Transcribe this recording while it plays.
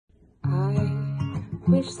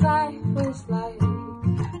Wish life was like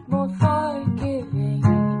more forgiving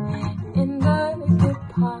in the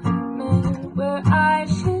department where I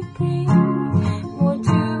should bring more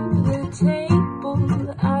to the table.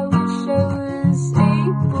 I wish I was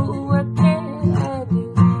able. What can I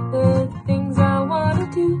do? The things I want to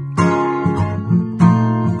do.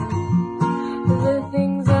 The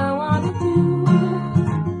things I want to do.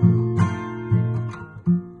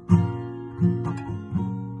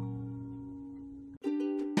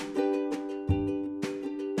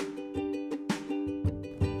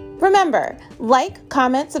 Remember, like,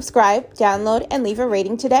 comment, subscribe, download, and leave a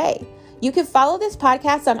rating today. You can follow this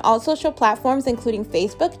podcast on all social platforms, including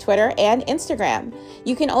Facebook, Twitter, and Instagram.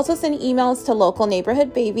 You can also send emails to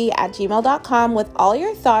localneighborhoodbaby@gmail.com with all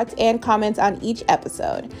your thoughts and comments on each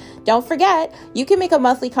episode. Don't forget, you can make a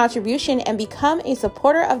monthly contribution and become a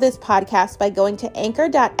supporter of this podcast by going to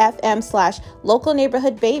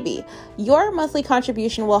anchor.fm/localneighborhoodbaby. Your monthly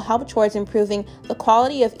contribution will help towards improving the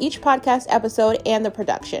quality of each podcast episode and the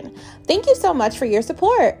production. Thank you so much for your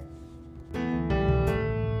support.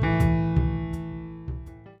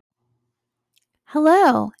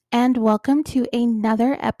 Hello, and welcome to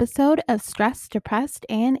another episode of Stressed, Depressed,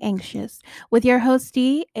 and Anxious with your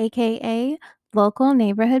hostee, aka Local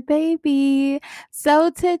Neighborhood Baby. So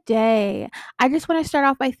today, I just want to start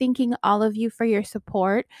off by thanking all of you for your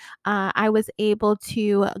support. I was able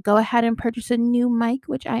to go ahead and purchase a new mic,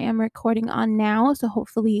 which I am recording on now. So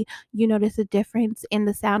hopefully you notice a difference in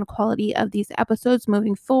the sound quality of these episodes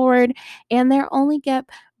moving forward, and they'll only get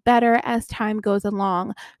better as time goes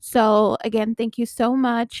along. So again, thank you so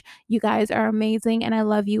much. You guys are amazing and I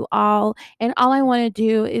love you all. And all I want to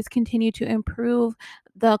do is continue to improve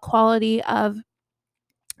the quality of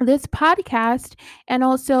this podcast and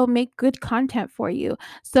also make good content for you.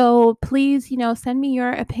 So please, send me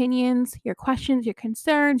your opinions, your questions, your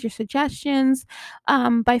concerns, your suggestions.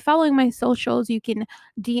 By following my socials, you can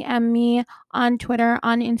DM me on Twitter,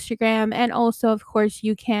 on Instagram, and also, of course,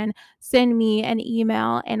 you can send me an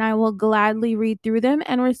email and I will gladly read through them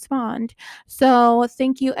and respond. So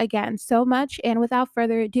thank you again so much. And without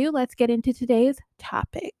further ado, let's get into today's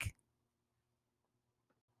topic.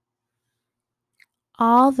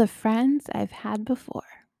 All the friends I've had before.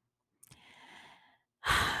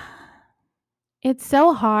 It's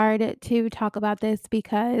so hard to talk about this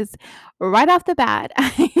because right off the bat,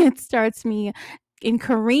 it starts me and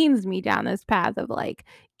careens me down this path of like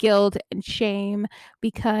guilt and shame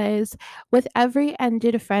because with every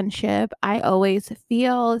ended friendship, I always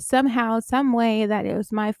feel somehow, some way that it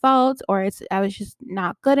was my fault or I was just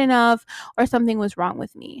not good enough or something was wrong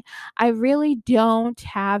with me. I really don't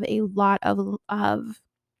have a lot of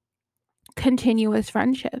continuous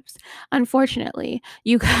friendships. Unfortunately,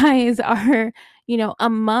 you guys are,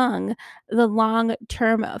 among the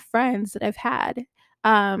long-term friends that I've had.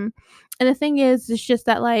 And the thing is, it's just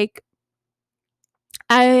that like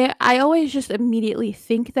I always just immediately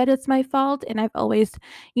think that it's my fault, and I've always,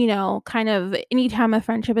 kind of anytime a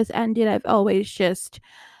friendship has ended, I've always just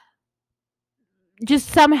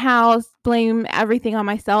somehow blame everything on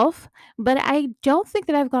myself. But I don't think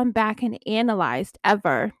that I've gone back and analyzed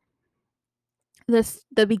ever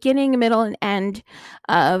the beginning, middle, and end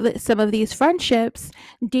of some of these friendships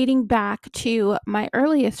dating back to my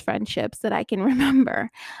earliest friendships that I can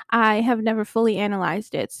remember. I have never fully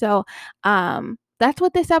analyzed it. So that's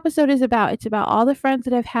what this episode is about. It's about all the friends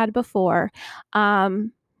that I've had before.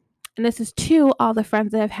 And this is to all the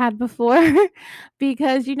friends that I've had before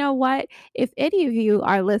because you know what? If any of you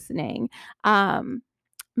are listening,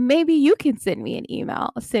 maybe you can send me an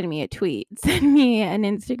email, send me a tweet, send me an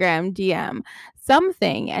Instagram DM,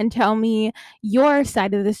 something, and tell me your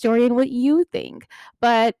side of the story and what you think.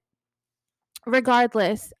 But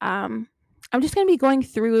regardless, I'm just going to be going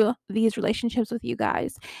through these relationships with you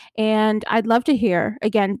guys. And I'd love to hear,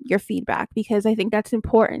 again, your feedback because I think that's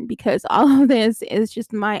important because all of this is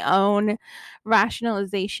just my own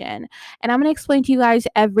rationalization. And I'm going to explain to you guys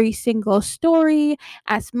every single story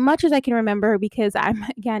as much as I can remember because I'm,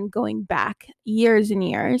 again, going back years and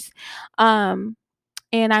years. And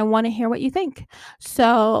I want to hear what you think.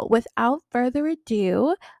 So without further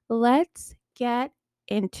ado, let's get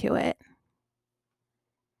into it.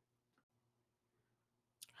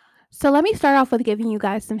 So let me start off with giving you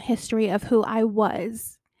guys some history of who I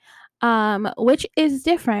was, which is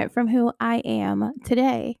different from who I am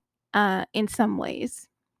today in some ways.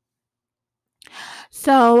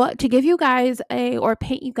 So to give you guys or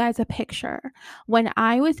paint you guys a picture, when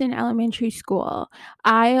I was in elementary school,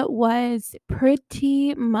 I was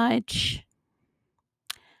pretty much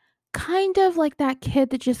kind of like that kid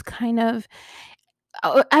that just kind of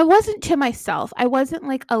I wasn't to myself. I wasn't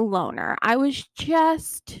like a loner. I was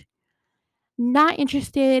just not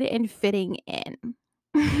interested in fitting in.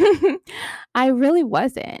 I really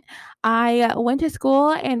wasn't. I went to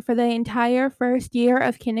school, and for the entire first year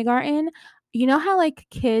of kindergarten, you know how like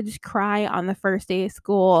kids cry on the first day of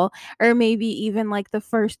school, or maybe even like the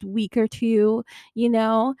first week or two, you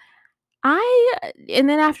know? I and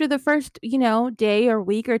then after the first, day or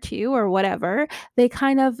week or two or whatever, they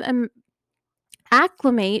kind of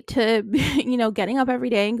acclimate to getting up every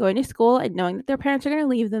day and going to school and knowing that their parents are going to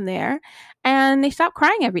leave them there, and they stop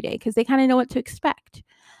crying every day because they kind of know what to expect.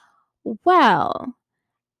 Well,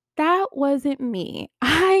 that wasn't me.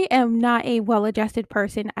 I am not a well-adjusted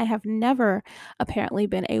person. I have never apparently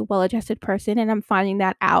been a well-adjusted person, and I'm finding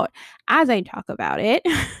that out as I talk about it.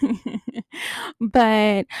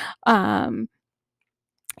 But um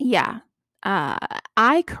yeah, uh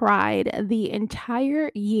I cried the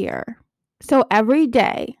entire year. So every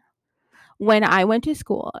day when I went to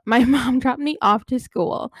school, my mom dropped me off to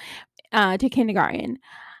school, to kindergarten.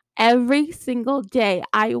 Every single day,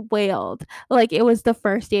 I wailed like it was the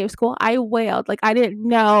first day of school. I wailed like I didn't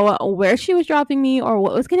know where she was dropping me or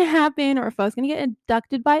what was going to happen or if I was going to get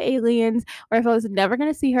abducted by aliens or if I was never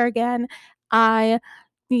going to see her again. I,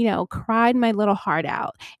 cried my little heart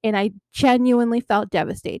out, and I genuinely felt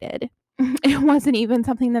devastated. It wasn't even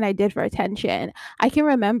something that I did for attention. I can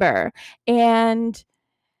remember. And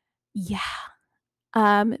yeah,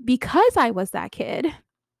 because I was that kid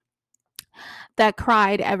that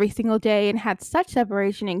cried every single day and had such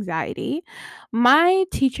separation anxiety, my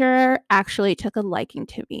teacher actually took a liking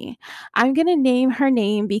to me. I'm going to name her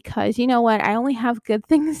name because you know what? I only have good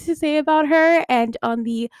things to say about her. And on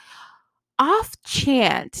the off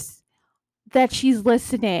chance that she's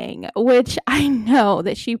listening, which I know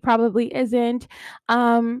that she probably isn't,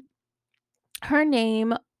 um, her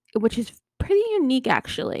name, which is pretty unique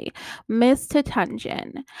actually, Miss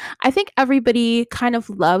Tatunjan. I think everybody kind of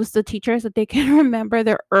loves the teachers that they can remember,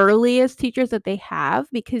 their earliest teachers that they have,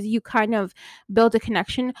 because you kind of build a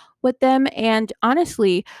connection with them. And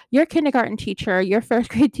honestly, your kindergarten teacher, your first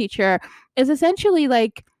grade teacher is essentially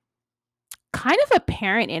like kind of a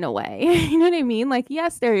parent in a way. You know what I mean? Like,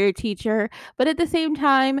 yes, they're your teacher, but at the same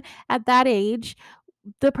time, at that age,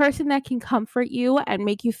 the person that can comfort you and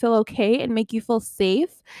make you feel okay and make you feel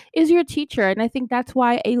safe is your teacher. And I think that's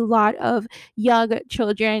why a lot of young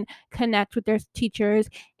children connect with their teachers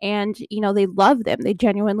and, they love them. They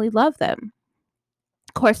genuinely love them.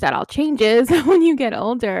 Of course, that all changes when you get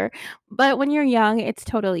older, but when you're young, it's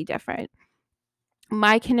totally different.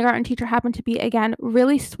 My kindergarten teacher happened to be again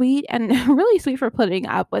really sweet and really sweet for putting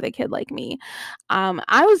up with a kid like me.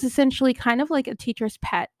 I was essentially kind of like a teacher's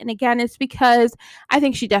pet, and again, it's because I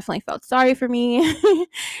think she definitely felt sorry for me.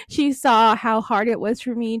 She saw how hard it was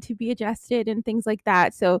for me to be adjusted and things like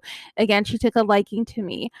that. So again, she took a liking to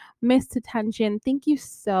me. Miss Attention, thank you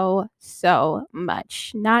so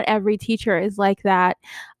much. Not every teacher is like that,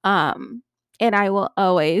 and I will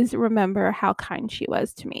always remember how kind she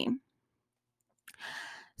was to me.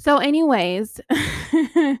 So, anyways,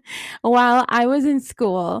 while I was in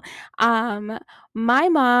school, um, my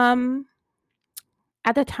mom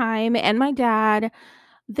at the time and my dad,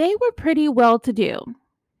 they were pretty well to do.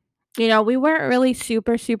 We weren't really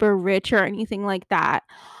super, super rich or anything like that,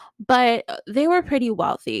 but they were pretty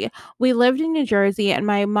wealthy. We lived in New Jersey, and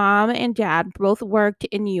my mom and dad both worked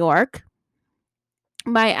in New York.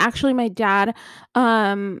 My dad,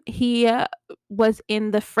 he was in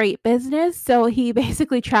the freight business, so he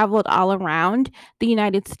basically traveled all around the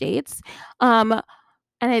United States. And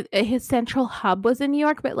his central hub was in New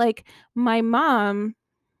York, but like my mom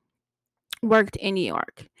worked in New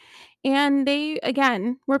York, and they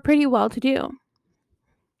again were pretty well to do.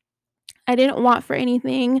 I didn't want for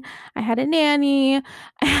anything. I had a nanny,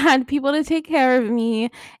 I had people to take care of me,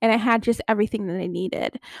 and I had just everything that I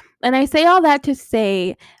needed. And I say all that to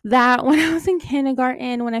say that when I was in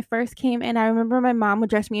kindergarten, when I first came in, I remember my mom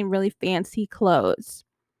would dress me in really fancy clothes.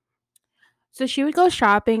 So she would go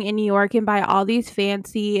shopping in New York and buy all these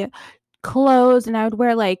fancy clothes, and I would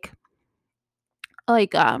wear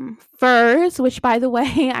furs, which by the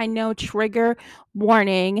way, I know trigger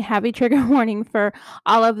warning, heavy trigger warning for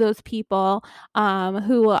all of those people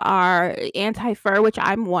who are anti-fur, which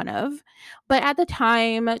I'm one of. But at the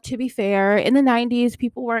time, to be fair, in the 90s,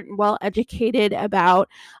 people weren't well educated about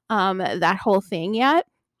that whole thing yet.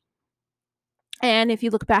 And if you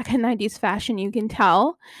look back at 90s fashion, you can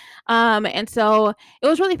tell. And so it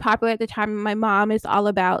was really popular at the time. My mom is all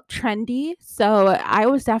about trendy. So I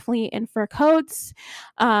was definitely in fur coats.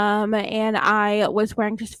 And I was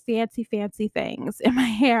wearing just fancy, fancy things. And my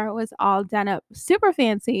hair was all done up super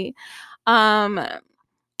fancy. Um,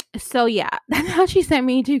 so yeah, that's how she sent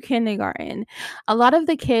me to kindergarten. A lot of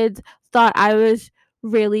the kids thought I was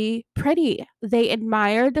really pretty. They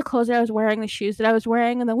admired the clothes that I was wearing, the shoes that I was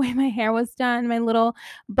wearing, and the way my hair was done, my little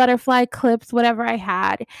butterfly clips, whatever I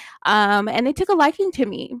had. And they took a liking to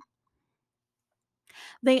me.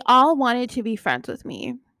 They all wanted to be friends with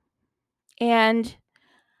me. And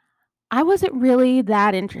I wasn't really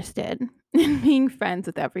that interested in being friends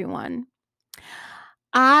with everyone.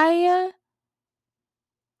 I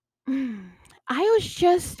I was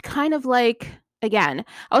just kind of like, again,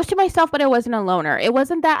 I was to myself, but I wasn't a loner. It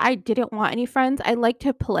wasn't that I didn't want any friends. I like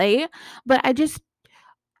to play, but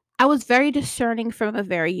I was very discerning from a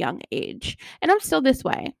very young age. And I'm still this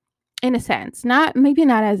way in a sense. Not maybe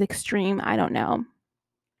not as extreme, I don't know.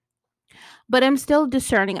 But I'm still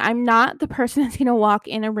discerning. I'm not the person that's going to walk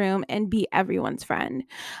in a room and be everyone's friend.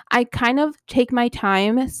 I kind of take my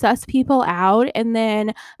time, suss people out, and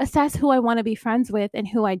then assess who I want to be friends with and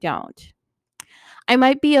who I don't. I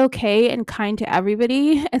might be okay and kind to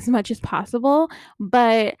everybody as much as possible,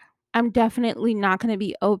 but I'm definitely not going to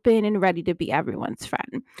be open and ready to be everyone's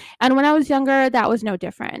friend. And when I was younger, that was no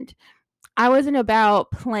different. I wasn't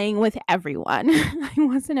about playing with everyone. I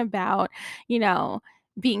wasn't about, you know,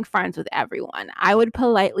 being friends with everyone. I would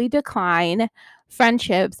politely decline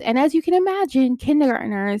friendships. And as you can imagine,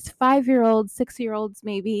 kindergartners, 5-year olds, 6-year olds,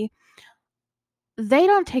 maybe, they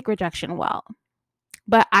don't take rejection well.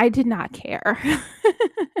 But I did not care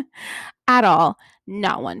at all.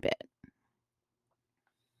 Not one bit.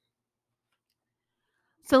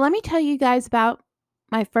 So let me tell you guys about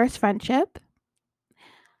my first friendship.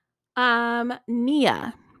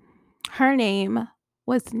 Nia. Her name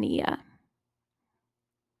was Nia.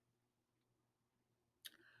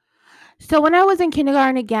 So when I was in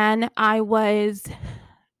kindergarten again, I was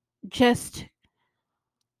just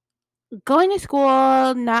going to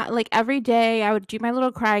school, not like every day. I would do my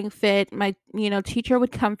little crying fit. My, teacher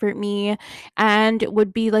would comfort me and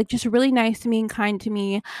would be like just really nice to me and kind to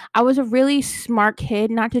me. I was a really smart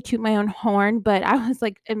kid, not to toot my own horn, but I was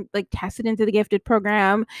like tested into the gifted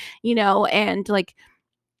program, and like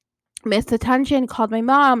Miss Attention called my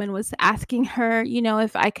mom and was asking her,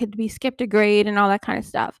 if I could be skipped a grade and all that kind of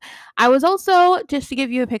stuff. I was also, just to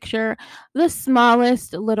give you a picture, the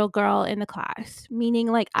smallest little girl in the class, meaning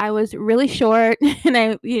like I was really short and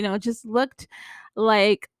I, just looked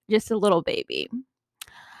like just a little baby.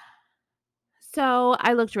 So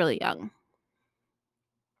I looked really young.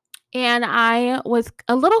 And I was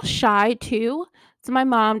a little shy too. So my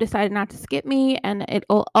mom decided not to skip me, and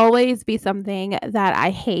it'll always be something that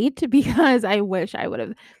I hate because I wish I would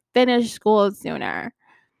have finished school sooner.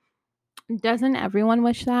 Doesn't everyone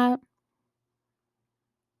wish that?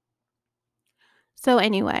 So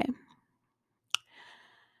anyway,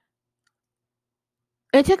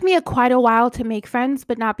 it took me quite a while to make friends,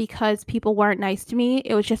 but not because people weren't nice to me.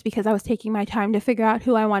 It was just because I was taking my time to figure out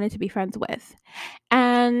who I wanted to be friends with.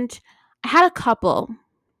 And I had a couple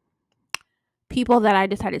people that I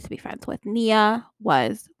decided to be friends with. Nia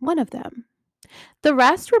was one of them. The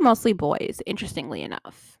rest were mostly boys, interestingly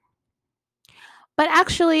enough. But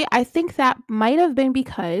actually, I think that might have been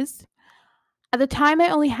because at the time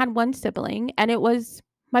I only had one sibling, and it was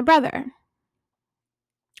my brother.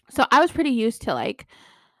 So I was pretty used to like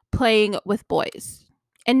playing with boys,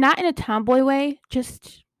 and not in a tomboy way,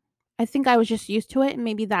 just I think I was just used to it, and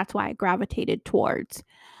maybe that's why I gravitated towards,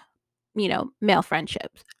 male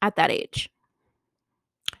friendships at that age.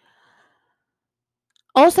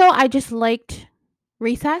 Also, I just liked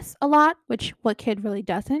recess a lot, which what kid really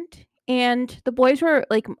doesn't? And the boys were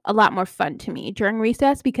like a lot more fun to me during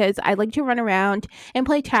recess because I like to run around and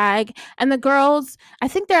play tag. And the girls, I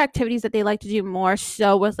think their activities that they like to do more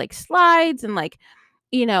so was like slides and like,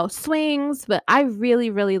 swings. But I really,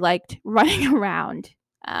 really liked running around.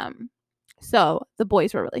 So the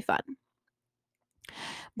boys were really fun.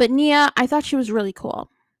 But Nia, I thought she was really cool.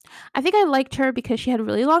 I think I liked her because she had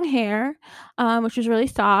really long hair, which was really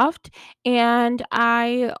soft. And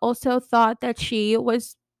I also thought that she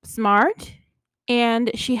was smart.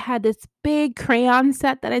 And she had this big crayon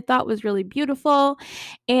set that I thought was really beautiful.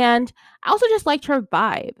 And I also just liked her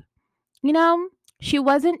vibe. She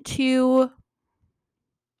wasn't too,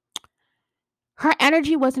 her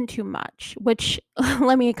energy wasn't too much, which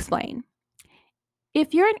let me explain.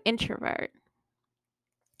 If you're an introvert,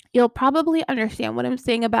 you'll probably understand what I'm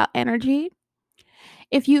saying about energy.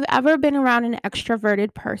 If you've ever been around an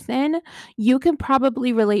extroverted person, you can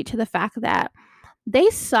probably relate to the fact that they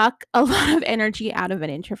suck a lot of energy out of an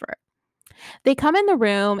introvert. They come in the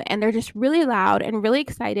room and they're just really loud and really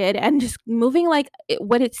excited and just moving like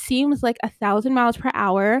what it seems like 1,000 miles per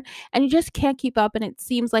hour, and you just can't keep up, and it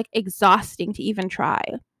seems like exhausting to even try.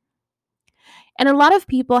 And a lot of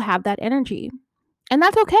people have that energy, and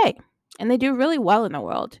that's okay. And they do really well in the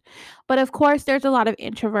world. But of course, there's a lot of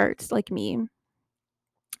introverts like me,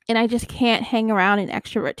 and I just can't hang around an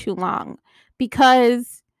extrovert too long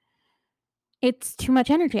because it's too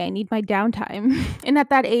much energy. I need my downtime. And at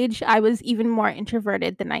that age, I was even more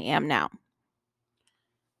introverted than I am now.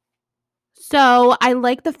 So I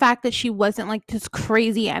like the fact that she wasn't like this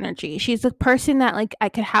crazy energy. She's a person that like I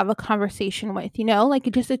could have a conversation with,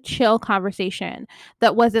 like just a chill conversation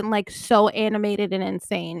that wasn't like so animated and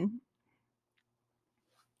insane.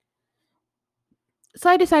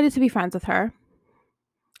 So I decided to be friends with her.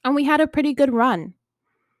 And we had a pretty good run.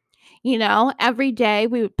 Every day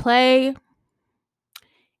we would play.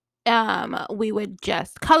 We would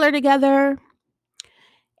just color together,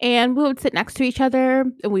 and we would sit next to each other,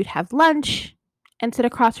 and we'd have lunch and sit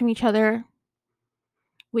across from each other.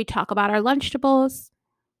 We'd talk about our Lunchables.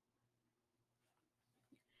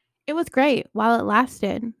 It was great while it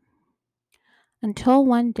lasted, until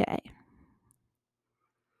one day.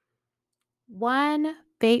 One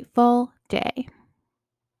fateful day.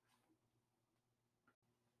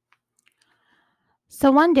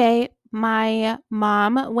 So one day, my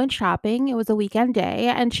mom went shopping. It was a weekend day,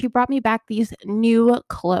 and she brought me back these new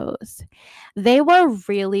clothes. They were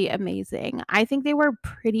really amazing. I think they were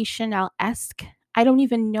pretty Chanel-esque. I don't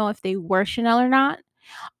even know if they were Chanel or not.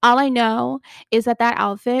 All I know is that that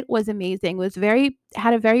outfit was amazing. It was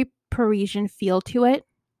had a very Parisian feel to it.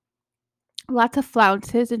 Lots of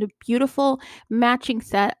flounces and a beautiful matching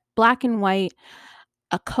set, black and white,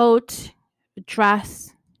 a coat, a dress.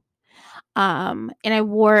 And I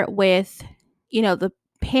wore it with, the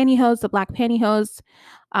pantyhose, the black pantyhose,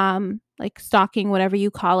 like stocking, whatever you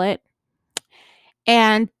call it,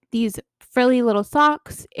 and these frilly little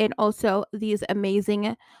socks, and also these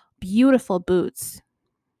amazing, beautiful boots.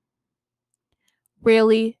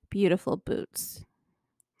 Really beautiful boots.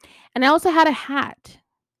 And I also had a hat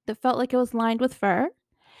that felt like it was lined with fur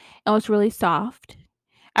and was really soft.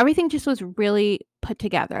 Everything just was really put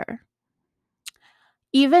together.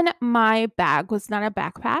 Even my bag was not a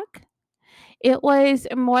backpack. It was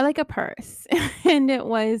more like a purse, and it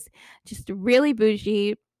was just really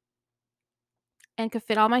bougie and could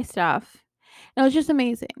fit all my stuff. It was just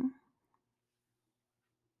amazing.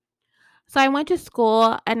 So I went to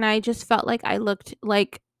school, and I just felt like I looked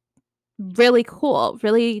like really cool,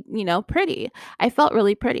 really, pretty. I felt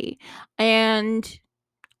really pretty. And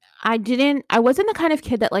I wasn't the kind of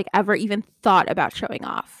kid that like ever even thought about showing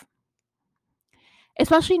off.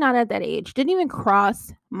 Especially not at that age. Didn't even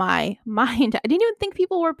cross my mind. I didn't even think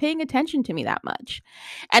people were paying attention to me that much.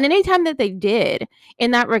 And anytime that they did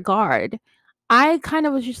in that regard, I kind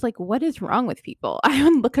of was just like, what is wrong with people? I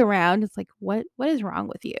would look around. It's like, what is wrong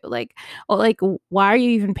with you? Like, oh, like, why are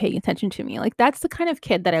you even paying attention to me? Like, that's the kind of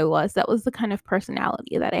kid that I was. That was the kind of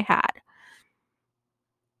personality that I had.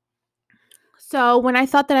 So when I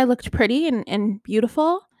thought that I looked pretty and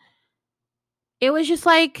beautiful, it was just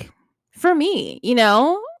like for me,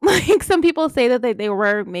 like some people say that they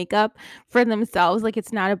wear makeup for themselves. Like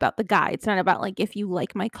it's not about the guy. It's not about like if you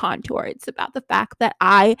like my contour. It's about the fact that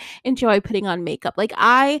I enjoy putting on makeup. Like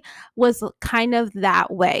I was kind of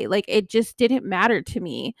that way. Like it just didn't matter to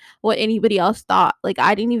me what anybody else thought. Like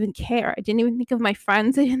I didn't even care. I didn't even think of my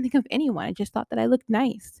friends. I didn't think of anyone. I just thought that I looked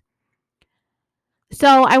nice.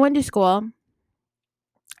 So I went to school.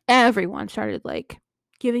 Everyone started like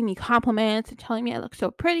giving me compliments and telling me I look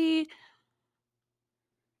so pretty.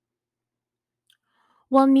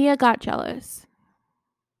 Well, Nia got jealous.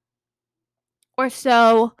 Or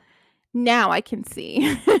so now I can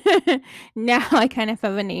see. Now I kind of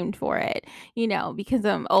have a name for it, because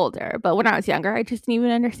I'm older. But when I was younger, I just didn't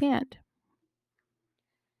even understand.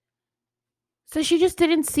 So she just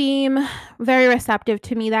didn't seem very receptive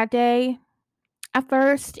to me that day at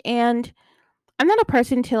first. And I'm not a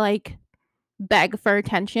person to like beg for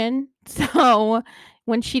attention. So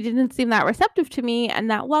when she didn't seem that receptive to me and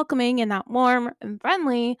that welcoming and that warm and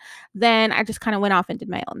friendly, then I just kind of went off and did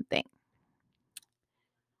my own thing.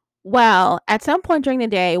 Well, at some point during the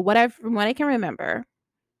day, from what I can remember,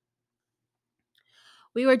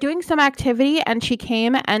 we were doing some activity and she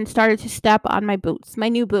came and started to step on my boots, my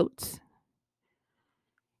new boots.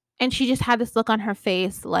 And she just had this look on her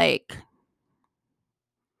face like,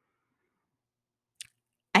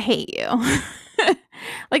 I hate you.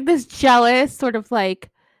 Like this jealous sort of like,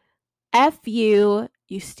 F you,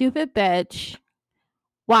 you stupid bitch.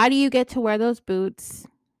 Why do you get to wear those boots?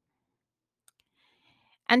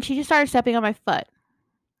 And she just started stepping on my foot.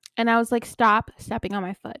 And I was like, stop stepping on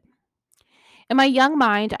my foot. In my young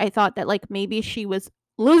mind, I thought that like maybe she was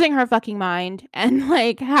losing her fucking mind and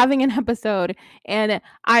like having an episode, and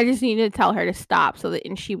I just needed to tell her to stop so that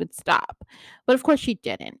and she would stop. But of course she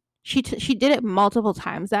didn't. She did it multiple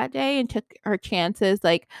times that day and took her chances.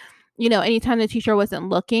 Like, anytime the teacher wasn't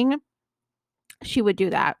looking, she would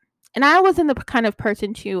do that. And I wasn't the kind of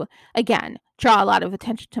person to, again, draw a lot of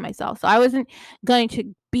attention to myself. So I wasn't going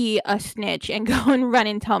to be a snitch and go and run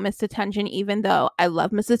and tell Miss Attention, even though I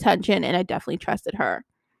love Miss Attention and I definitely trusted her.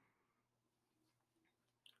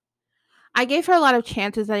 I gave her a lot of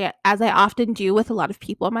chances, as I often do with a lot of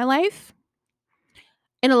people in my life,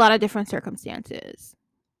 in a lot of different circumstances.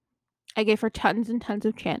 I gave her tons and tons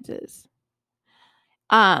of chances.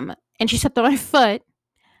 And she stepped on my foot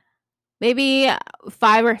maybe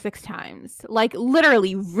 5 or 6 times. Like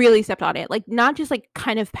literally really stepped on it. Like not just like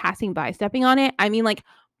kind of passing by stepping on it. I mean like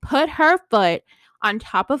put her foot on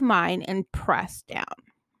top of mine and pressed down.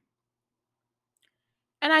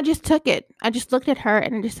 And I just took it. I just looked at her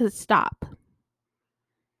and I just said stop.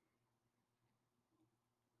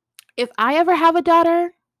 If I ever have a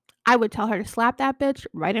daughter, I would tell her to slap that bitch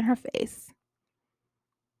right in her face.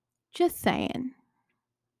 Just saying.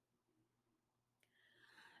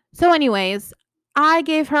 So, anyways, I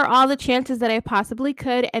gave her all the chances that I possibly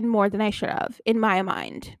could and more than I should have, in my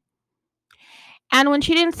mind. And when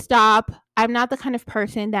she didn't stop, I'm not the kind of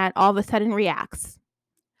person that all of a sudden reacts.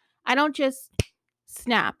 I don't just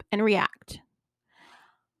snap and react.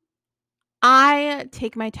 I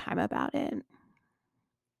take my time about it.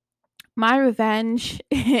 My revenge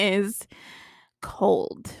is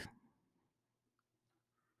cold.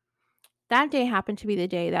 That day happened to be the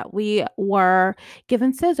day that we were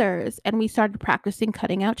given scissors and we started practicing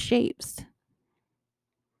cutting out shapes.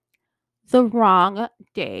 The wrong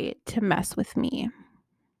day to mess with me.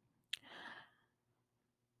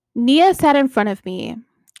 Nia sat in front of me,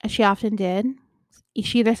 as she often did.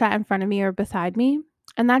 She either sat in front of me or beside me.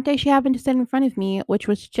 And that day she happened to sit in front of me, which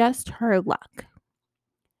was just her luck.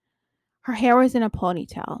 Her hair was in a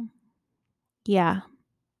ponytail. Yeah,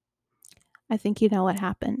 I think you know what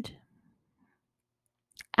happened.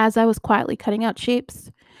 As I was quietly cutting out shapes,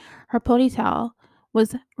 her ponytail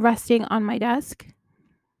was resting on my desk.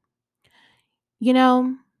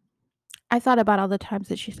 I thought about all the times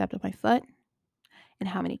that she stepped on my foot and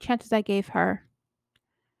how many chances I gave her.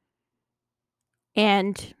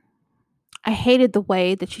 And I hated the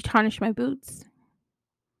way that she tarnished my boots.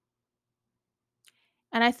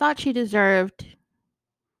 And I thought she deserved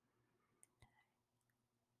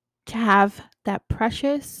to have that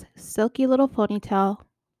precious, silky little ponytail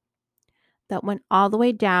that went all the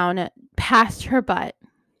way down past her butt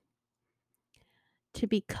to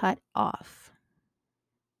be cut off.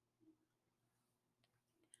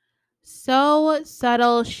 So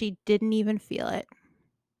subtle, she didn't even feel it.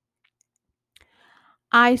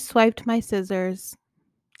 I swiped my scissors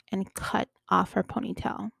and cut off her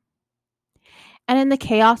ponytail. And in the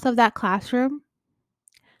chaos of that classroom,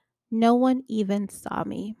 no one even saw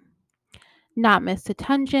me. Not Miss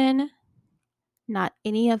Attention, not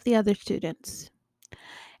any of the other students.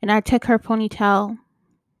 And I took her ponytail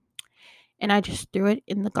and I just threw it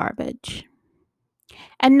in the garbage.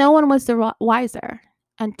 And no one was the wiser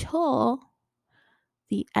until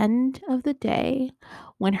the end of the day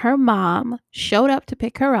when her mom showed up to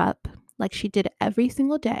pick her up like she did every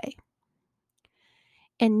single day.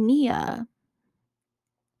 And Nia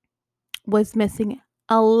was missing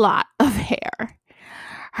a lot of hair.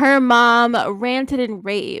 Her mom ranted and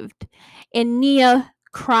raved, and Nia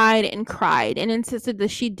cried and insisted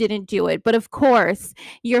that she didn't do it. But of course,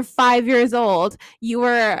 you're 5 years old. You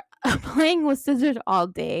were playing with scissors all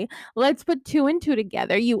day. Let's put 2 and 2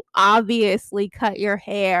 together. You obviously cut your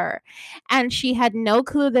hair. And she had no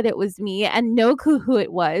clue that it was me and no clue who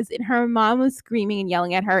it was. And her mom was screaming and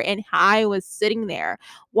yelling at her. And I was sitting there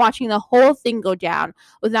watching the whole thing go down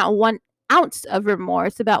with not one ounce of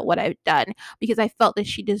remorse about what I've done, because I felt that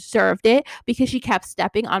she deserved it because she kept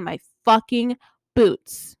stepping on my fucking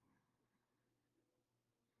boots.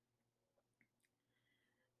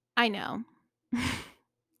 I know.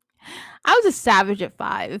 I was a savage at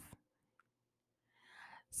 5.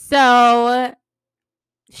 So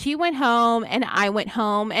she went home and I went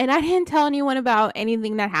home and I didn't tell anyone about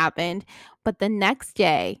anything that happened. But the next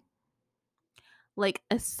day, like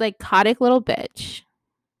a psychotic little bitch,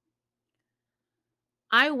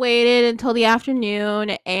 I waited until the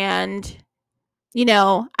afternoon and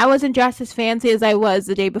I wasn't dressed as fancy as I was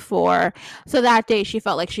the day before. So that day she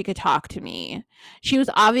felt like she could talk to me. She was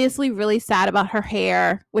obviously really sad about her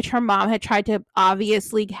hair, which her mom had tried to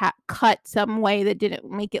obviously cut some way that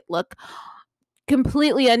didn't make it look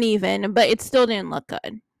completely uneven, but it still didn't look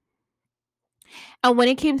good. And when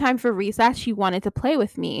it came time for recess, she wanted to play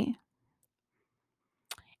with me.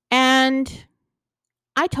 And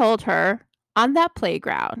I told her on that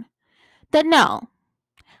playground that no,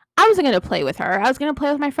 I wasn't going to play with her. I was going to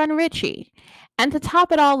play with my friend Richie. And to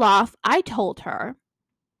top it all off, I told her,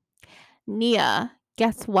 Nia,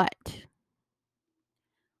 guess what?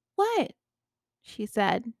 What? She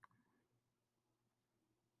said,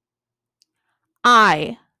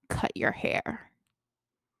 I cut your hair.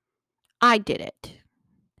 I did it.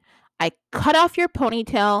 I cut off your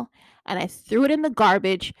ponytail and I threw it in the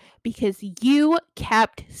garbage because you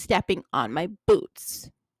kept stepping on my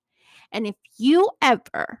boots. And if you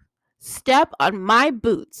ever step on my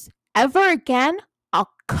boots ever again, I'll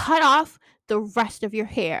cut off the rest of your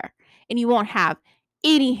hair and you won't have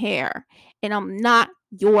any hair. And I'm not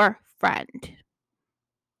your friend.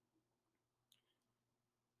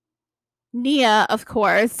 Nia, of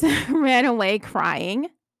course, ran away crying.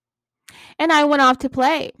 And I went off to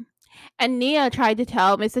play. And Nia tried to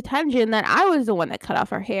tell Miss Attention that I was the one that cut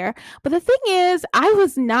off her hair. But the thing is, I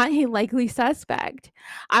was not a likely suspect.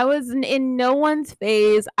 I was in no one's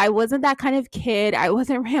phase. I wasn't that kind of kid. I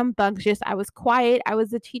wasn't rambunctious. I was quiet. I was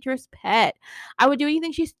the teacher's pet. I would do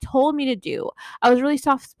anything she told me to do. I was really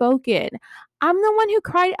soft spoken. I'm the one who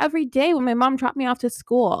cried every day when my mom dropped me off to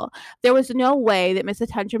school. There was no way that Miss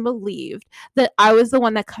Attention believed that I was the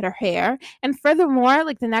one that cut her hair. And furthermore,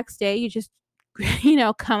 like the next day, you just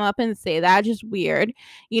come up and say that. Just weird.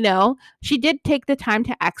 She did take the time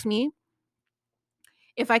to ask me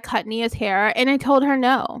if I cut Nia's hair, and I told her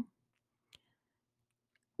no.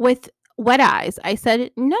 With wet eyes, I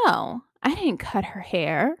said, no, I didn't cut her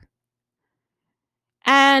hair.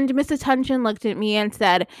 And Miss Attention looked at me and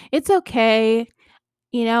said, it's okay.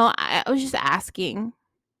 I was just asking,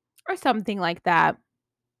 or something like that.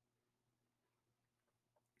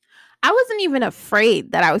 I wasn't even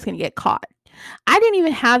afraid that I was going to get caught. I didn't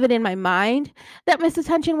even have it in my mind that Miss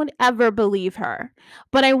Attention would ever believe her.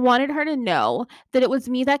 But I wanted her to know that it was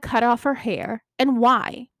me that cut off her hair and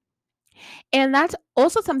why. And that's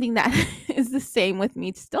also something that is the same with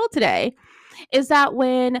me still today, is that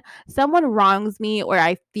when someone wrongs me or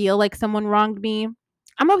I feel like someone wronged me,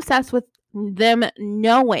 I'm obsessed with them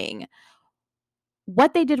knowing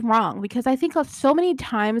what they did wrong, because I think of so many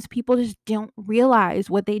times people just don't realize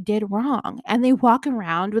what they did wrong and they walk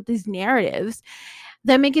around with these narratives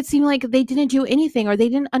that make it seem like they didn't do anything or they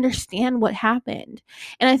didn't understand what happened.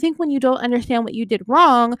 And I think when you don't understand what you did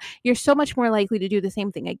wrong, you're so much more likely to do the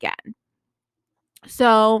same thing again.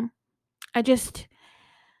 So I just,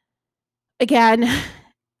 again,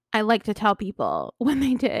 I like to tell people when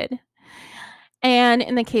they did. And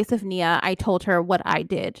in the case of Nia, I told her what I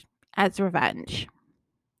did as revenge.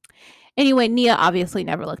 Anyway, Nia obviously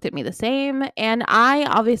never looked at me the same. And I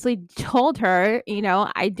obviously told her,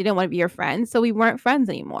 I didn't want to be your friend. So we weren't friends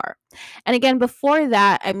anymore. And again, before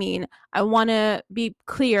that, I want to be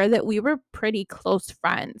clear that we were pretty close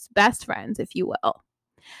friends, best friends, if you will.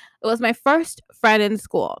 It was my first friend in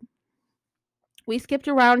school. We skipped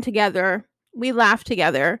around together. We laughed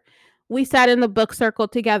together. We sat in the book circle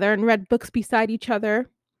together and read books beside each other.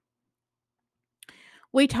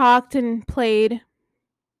 We talked and played.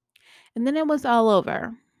 And then it was all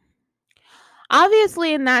over.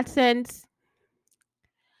 Obviously, in that sense,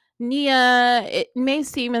 Nia, it may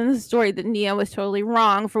seem in the story that Nia was totally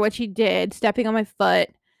wrong for what she did, stepping on my foot.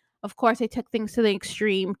 Of course, I took things to the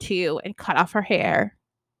extreme too and cut off her hair.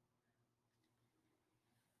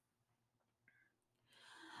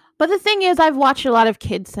 But the thing is, I've watched a lot of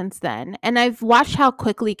kids since then, and I've watched how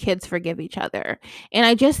quickly kids forgive each other. And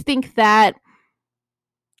I just think that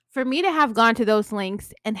for me to have gone to those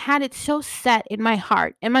lengths and had it so set in my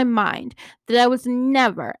heart and my mind that I was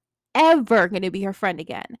never, ever going to be her friend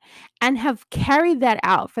again, and have carried that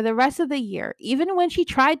out for the rest of the year, even when she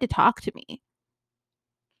tried to talk to me,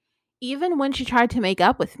 even when she tried to make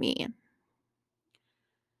up with me,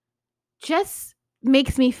 just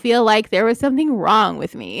makes me feel like there was something wrong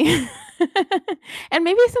with me. And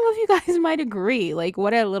maybe some of you guys might agree, like,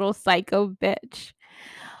 what a little psycho bitch.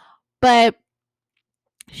 But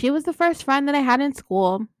she was the first friend that I had in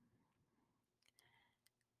school.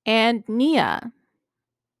 And Nia,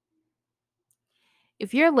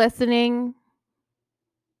 if you're listening,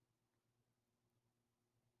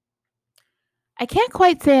 I can't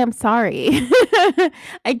quite say I'm sorry.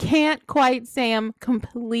 I can't quite say I'm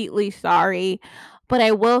completely sorry, But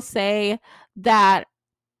I will say that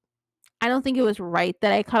I don't think it was right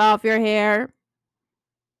that I cut off your hair.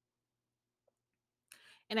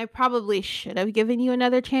 And I probably should have given you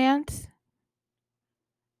another chance.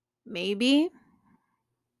 Maybe.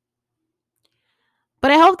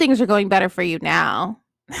 But I hope things are going better for you now.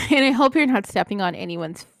 And I hope you're not stepping on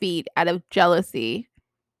anyone's feet out of jealousy.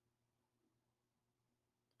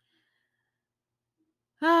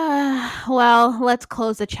 Well, let's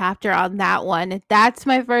close the chapter on that one. That's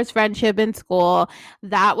my first friendship in school.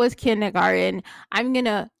 That was kindergarten. I'm going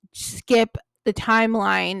to skip the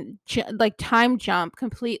timeline, like time jump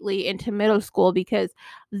completely into middle school because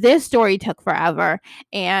this story took forever.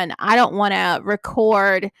 And I don't want to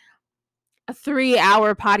record a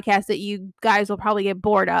 3-hour podcast that you guys will probably get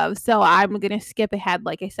bored of. So I'm going to skip ahead.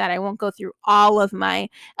 Like I said, I won't go through all of my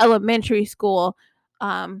elementary school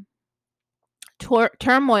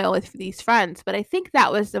turmoil with these friends, but I think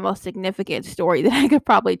that was the most significant story that I could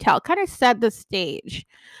probably tell. Kind of set the stage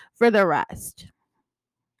for the rest.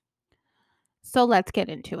 So let's get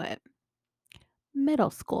into it. Middle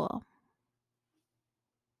school.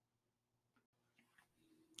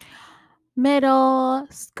 Middle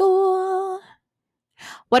school.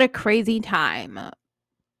 What a crazy time.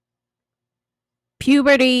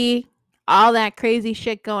 Puberty, all that crazy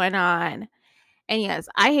shit going on. And yes,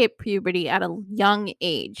 I hit puberty at a young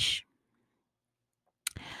age.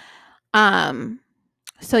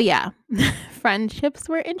 So yeah, friendships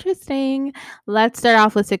were interesting. Let's start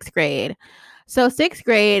off with 6th grade. So 6th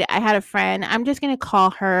grade, I had a friend. I'm just going to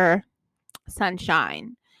call her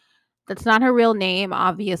Sunshine. That's not her real name,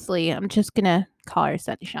 obviously. I'm just going to call her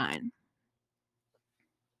Sunshine.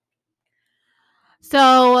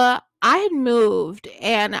 So I had moved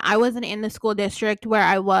and I wasn't in the school district where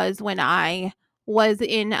I was when I was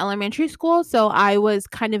in elementary school. So I was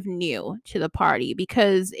kind of new to the party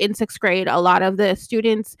because in 6th grade, a lot of the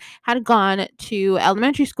students had gone to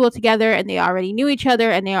elementary school together and they already knew each other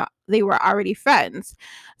and they were already friends.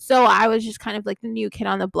 So I was just kind of like the new kid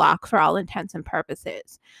on the block for all intents and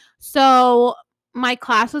purposes. So my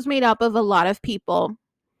class was made up of a lot of people.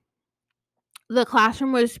 The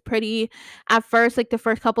classroom was pretty at first, like the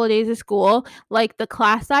first couple of days of school, like the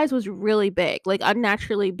class size was really big, like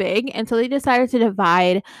unnaturally big. And so they decided to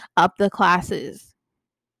divide up the classes,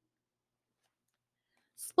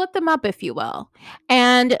 split them up, if you will.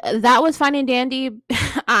 And that was fine and dandy.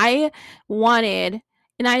 I wanted,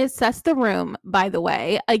 and I assessed the room, by the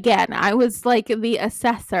way. Again, I was like the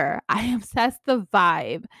assessor. I assessed the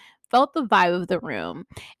vibe, felt the vibe of the room,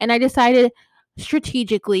 and I decided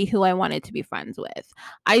strategically who I wanted to be friends with.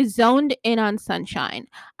 I zoned in on Sunshine.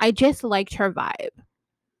 I just liked her vibe.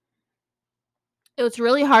 It was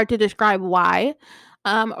really hard to describe why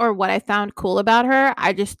or what I found cool about her.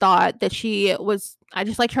 I just thought that I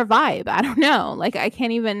just liked her vibe. I don't know. Like, I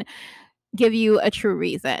can't even give you a true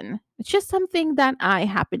reason. It's just something that I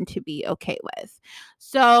happen to be okay with.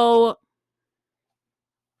 So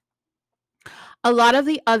a lot of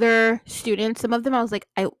the other students, some of them I was like,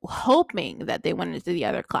 hoping that they went into the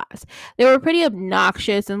other class. They were pretty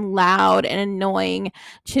obnoxious and loud and annoying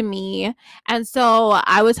to me. And so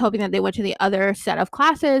I was hoping that they went to the other set of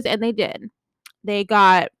classes, and they did. They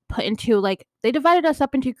got put into they divided us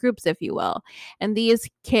up into groups, if you will. And these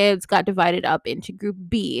kids got divided up into group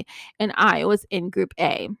B, and I was in group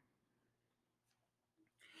A.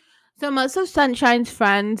 So most of Sunshine's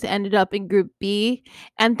friends ended up in group B,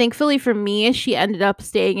 and thankfully for me, she ended up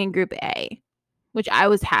staying in group A, which I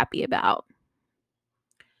was happy about.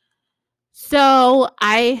 So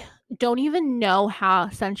I don't even know how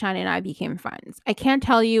Sunshine and I became friends. I can't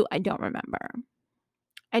tell you. I don't remember.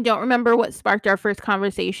 I don't remember what sparked our first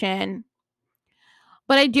conversation,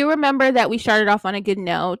 but I do remember that we started off on a good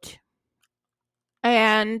note,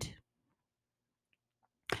 and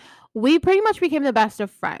we pretty much became the best of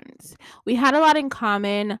friends. We had a lot in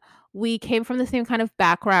common. We came from the same kind of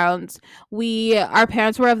backgrounds. Our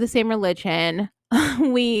parents were of the same religion.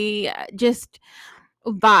 We just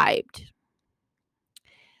vibed.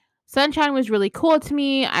 Sunshine was really cool to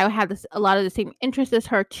me. I had a lot of the same interests as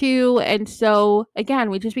her too. And so again,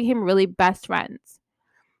 we just became really best friends.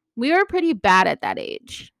 We were pretty bad at that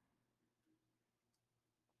age.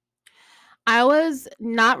 I was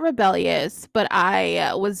not rebellious, but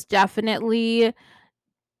I was definitely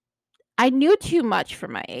I knew too much for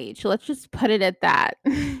my age. Let's just put it at that.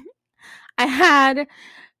 I had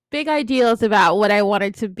big ideals about what I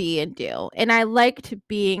wanted to be and do, and I liked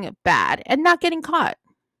being bad and not getting caught.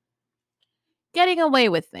 Getting away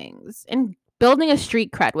with things and building a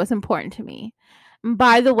street cred was important to me. And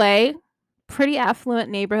by the way, pretty affluent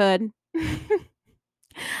neighborhood.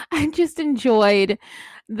 I just enjoyed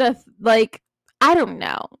the I don't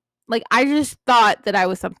know. Like, I just thought that I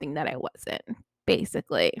was something that I wasn't,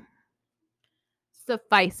 basically.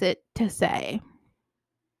 Suffice it to say.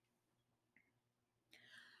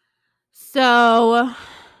 So,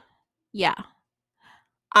 yeah.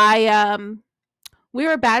 We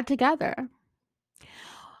were bad together.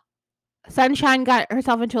 Sunshine got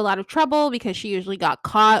herself into a lot of trouble because she usually got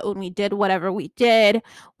caught when we did whatever we did.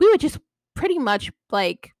 We would just pretty much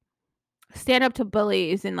like stand up to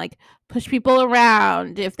bullies and like push people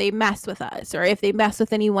around if they mess with us or if they mess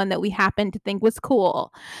with anyone that we happened to think was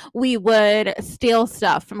cool. We would steal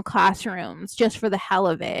stuff from classrooms just for the hell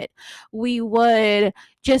of it. We would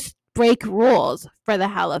just break rules for the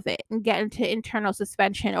hell of it and get into internal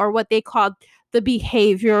suspension, or what they called the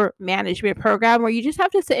behavior management program, where you just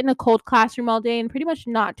have to sit in a cold classroom all day and pretty much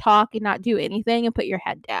not talk and not do anything and put your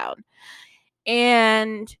head down.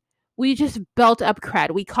 And we just built up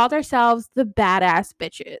cred. We called ourselves the badass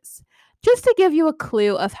bitches. Just to give you a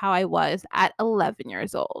clue of how I was at 11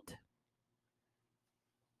 years old.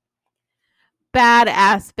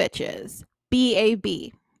 Badass bitches.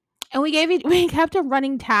 BAB. And we kept a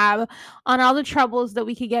running tab on all the troubles that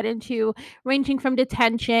we could get into, ranging from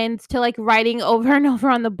detentions to like writing over and over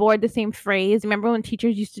on the board the same phrase. Remember when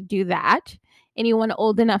teachers used to do that? Anyone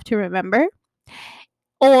old enough to remember?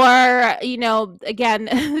 Or, again,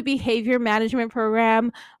 the behavior management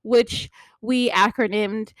program, which we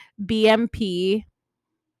acronymed BMP,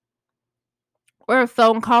 or a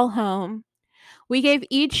phone call home. We gave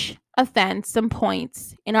each offense some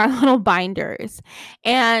points in our little binders,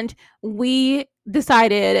 and we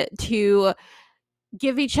decided to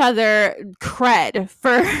give each other cred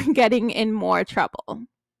for getting in more trouble.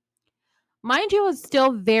 Mind you, I was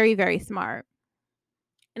still very, very smart,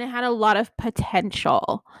 and it had a lot of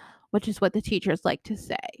potential, which is what the teachers like to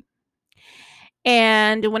say.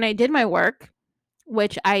 And when I did my work,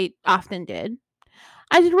 which I often did,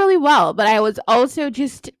 I did really well, but I was also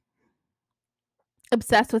just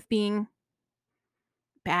obsessed with being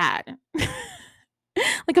bad.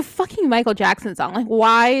 Like a fucking Michael Jackson song. Like,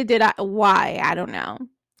 why? I don't know.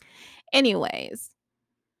 Anyways,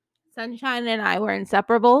 Sunshine and I were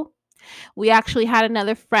inseparable. We actually had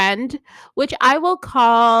another friend, which I will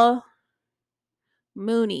call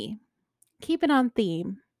Mooney. Keep it on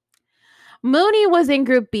theme. Mooney was in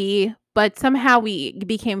group B, but somehow we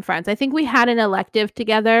became friends. I think we had an elective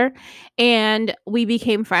together and we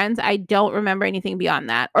became friends. I don't remember anything beyond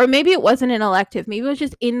that. Or maybe it wasn't an elective. Maybe it was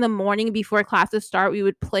just in the morning before classes start. We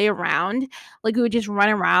would play around. Like we would just run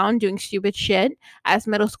around doing stupid shit as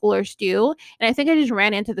middle schoolers do. And I think I just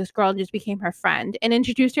ran into this girl and just became her friend and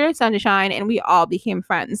introduced her to Sunshine, and we all became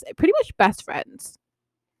friends. Pretty much best friends.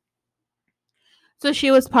 So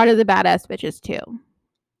she was part of the badass bitches too.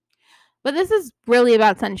 But this is really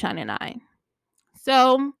about Sunshine and I.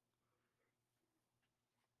 So,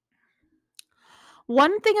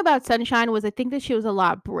 one thing about Sunshine was I think that she was a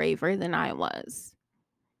lot braver than I was.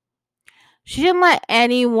 She didn't let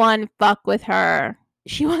anyone fuck with her.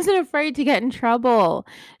 She wasn't afraid to get in trouble.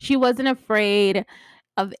 She wasn't afraid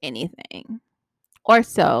of anything. Or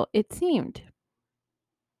so it seemed.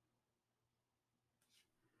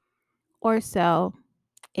 Or so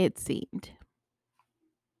it seemed.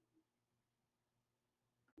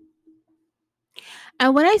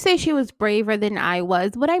 And when I say she was braver than I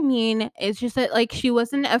was, what I mean is just that, like, she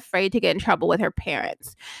wasn't afraid to get in trouble with her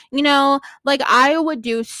parents. Like, I would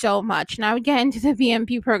do so much and I would get into the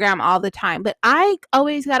BMP program all the time, but I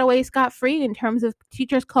always got away scot free in terms of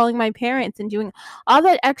teachers calling my parents and doing all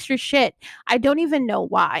that extra shit. I don't even know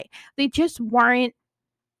why. They just weren't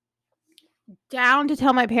down to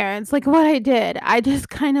tell my parents like what I did. I just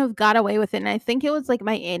kind of got away with it. And I think it was like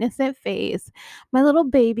my innocent face, my little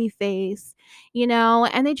baby face,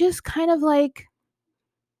 and they just kind of like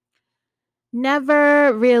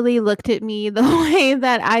never really looked at me the way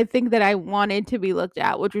that I think that I wanted to be looked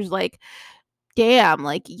at, which was like, damn,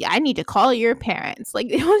 like, yeah, I need to call your parents. Like,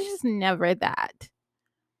 it was just never that.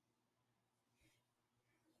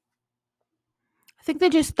 I think they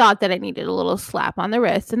just thought that I needed a little slap on the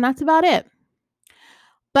wrist, and that's about it.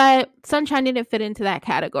 But Sunshine didn't fit into that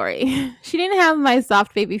category. She didn't have my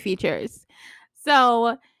soft baby features. So,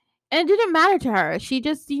 and it didn't matter to her. She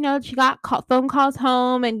just, she got phone calls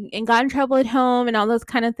home and got in trouble at home and all those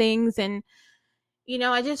kind of things. And,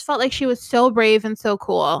 I just felt like she was so brave and so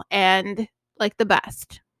cool and like the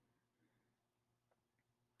best.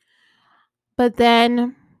 But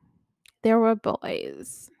then there were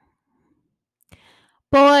boys.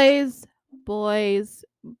 Boys, boys,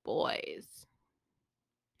 boys.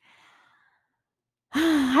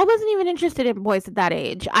 I wasn't even interested in boys at that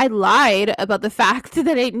age. I lied about the fact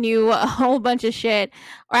that I knew a whole bunch of shit,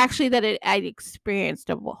 or actually that I experienced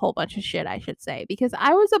a whole bunch of shit, I should say, because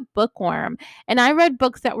I was a bookworm and I read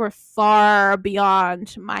books that were far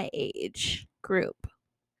beyond my age group.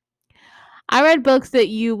 I read books that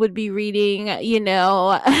you would be reading,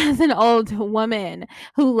 as an old woman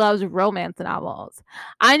who loves romance novels.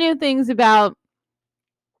 I knew things about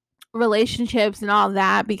relationships and all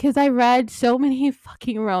that because I read so many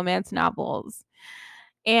fucking romance novels.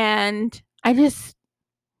 And I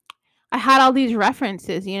had all these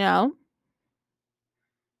references,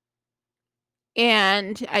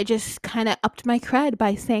 and I just kind of upped my cred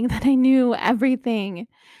by saying that I knew everything.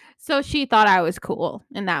 So she thought I was cool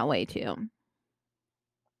in that way too.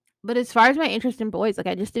 But as far as my interest in boys, like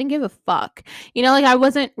I just didn't give a fuck. Like I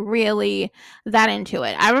wasn't really that into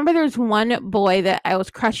it. I remember there was one boy that I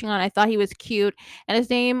was crushing on. I thought he was cute, and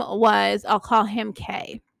his name was, I'll call him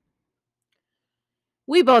K.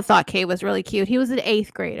 We both thought K was really cute. He was an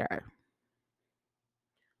 8th grader.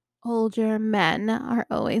 Older men are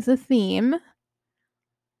always a theme.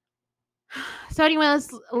 So anyway,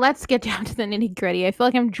 let's get down to the nitty gritty. I feel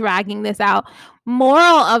like I'm dragging this out. Moral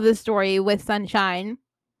of the story with Sunshine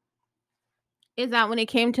is that when it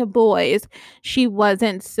came to boys, she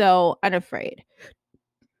wasn't so unafraid.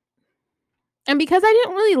 And because I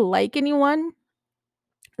didn't really like anyone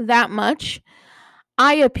that much,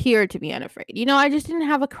 I appeared to be unafraid. I just didn't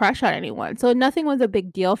have a crush on anyone. So nothing was a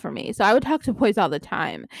big deal for me. So I would talk to boys all the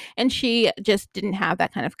time. And she just didn't have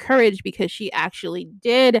that kind of courage because she actually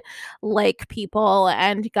did like people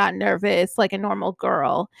and got nervous like a normal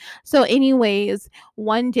girl. So, anyways,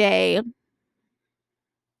 one day,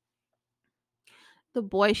 the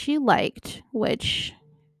boy she liked, which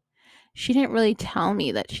she didn't really tell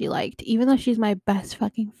me that she liked, even though she's my best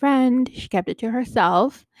fucking friend, she kept it to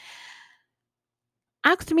herself,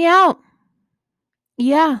 asked me out.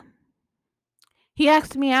 Yeah, he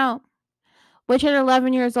asked me out, which at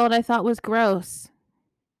 11 years old I thought was gross.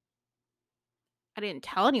 I didn't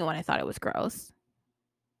tell anyone I thought it was gross.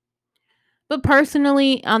 But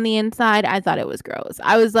personally, on the inside, I thought it was gross.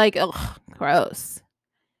 I was like, ugh, gross.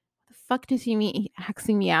 The fuck does he mean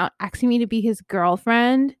asking me out? Asking me to be his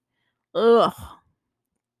girlfriend? Ugh.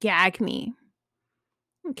 Gag me.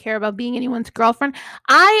 I don't care about being anyone's girlfriend.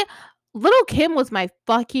 Little Kim was my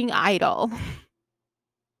fucking idol.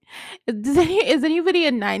 Is anybody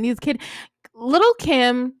a 90s kid? Little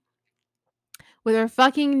Kim with her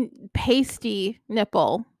fucking pasty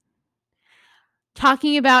nipple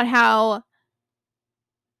talking about how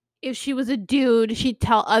if she was a dude, she'd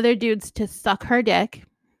tell other dudes to suck her dick.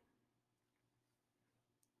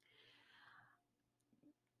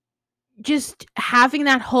 Just having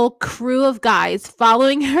that whole crew of guys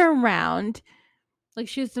following her around like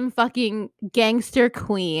she was some fucking gangster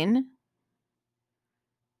queen.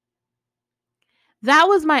 That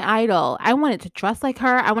was my idol. I wanted to dress like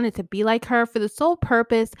her. I wanted to be like her for the sole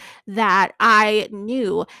purpose that I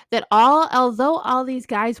knew that although all these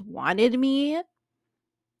guys wanted me,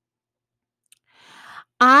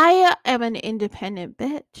 I am an independent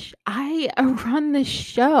bitch. I run the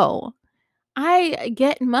show. I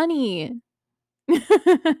get money.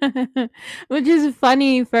 Which is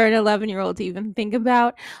funny for an 11-year-old to even think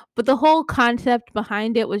about. But the whole concept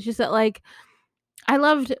behind it was just that, like, I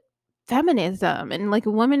loved feminism and like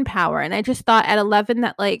woman power. And I just thought at 11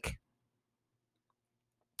 that, like,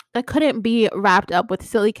 that couldn't be wrapped up with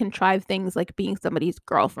silly contrived things like being somebody's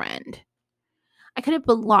girlfriend. I couldn't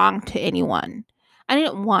belong to anyone. I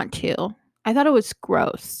didn't want to. I thought it was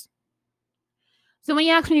gross. So when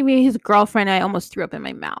he asked me to be his girlfriend, I almost threw up in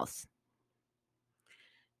my mouth.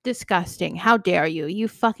 Disgusting. How dare you? You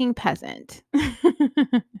fucking peasant.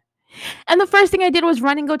 And the first thing I did was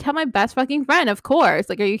run and go tell my best fucking friend, of course.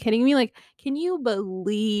 Like, are you kidding me? Like, can you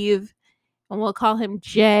believe, and we'll call him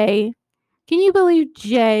Jay. Can you believe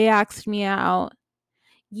Jay asked me out?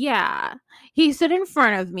 Yeah. He stood in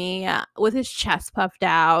front of me with his chest puffed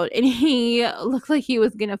out, and he looked like he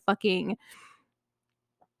was gonna fucking,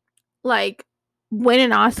 like, win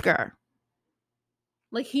an Oscar.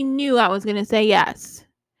 Like, he knew I was gonna say yes.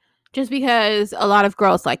 Just because a lot of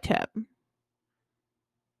girls liked him.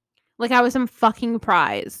 Like I was some fucking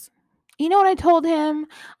prize. You know what I told him?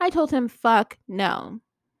 I told him, fuck no.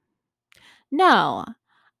 No,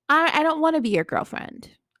 I don't want to be your girlfriend.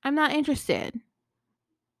 I'm not interested.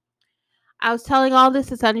 I was telling all this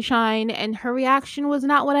to Sunshine, and her reaction was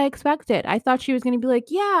not what I expected. I thought she was going to be like,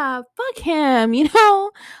 yeah, fuck him.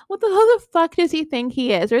 What the fuck does he think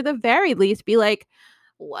he is? Or at the very least, be like,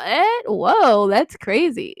 what? Whoa, that's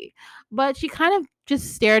crazy. But she kind of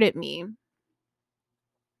just stared at me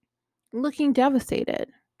looking devastated.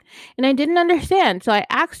 And I didn't understand. So I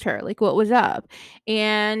asked her, like, what was up?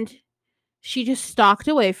 And she just stalked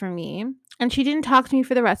away from me. And she didn't talk to me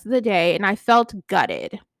for the rest of the day. And I felt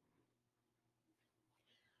gutted.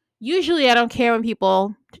 Usually, I don't care when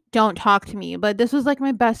people don't talk to me, but this was like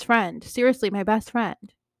my best friend. Seriously, my best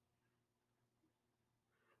friend.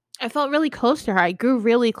 I felt really close to her. I grew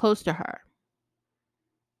really close to her.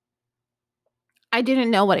 I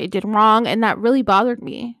didn't know what I did wrong, and that really bothered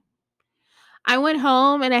me. I went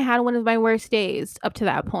home and I had one of my worst days up to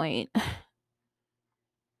that point.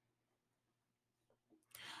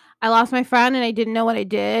 I lost my friend and I didn't know what I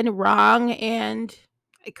did wrong, and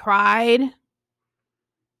I cried.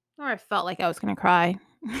 Or I felt like I was going to cry.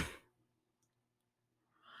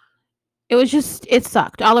 It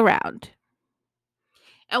sucked all around.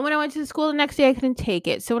 And when I went to school the next day, I couldn't take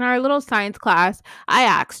it. So in our little science class, I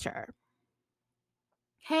asked her,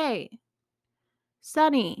 "Hey,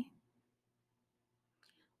 Sunny,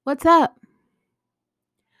 what's up?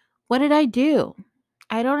 What did I do?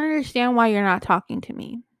 I don't understand why you're not talking to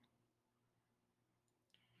me."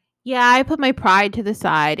 Yeah, I put my pride to the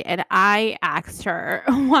side and I asked her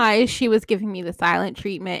why she was giving me the silent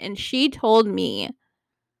treatment. And she told me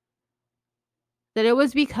that it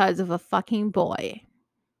was because of a fucking boy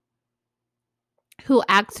who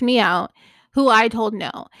asked me out, who I told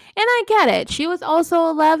no. And I get it. She was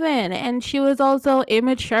also 11 and she was also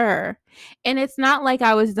immature. And it's not like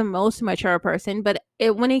I was the most mature person, but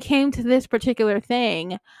when it came to this particular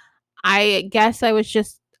thing, I guess I was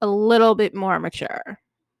just a little bit more mature.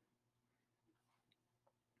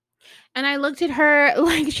 And I looked at her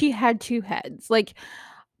like she had two heads. Like,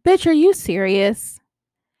 bitch, are you serious?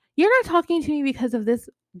 You're not talking to me because of this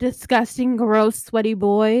disgusting, gross, sweaty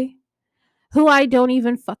boy who I don't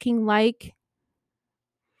even fucking like.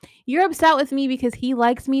 You're upset with me because he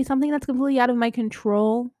likes me, something that's completely out of my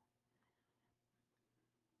control.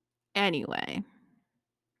 Anyway,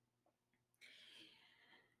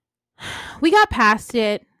 we got past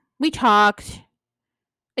it. We talked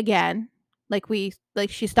again. Like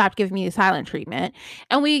she stopped giving me the silent treatment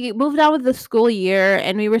and we moved on with the school year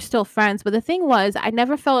and we were still friends. But the thing was, I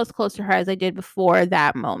never felt as close to her as I did before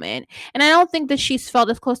that moment. And I don't think that she's felt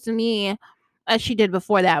as close to me as she did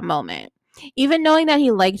before that moment. Even knowing that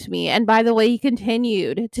he liked me, and by the way, he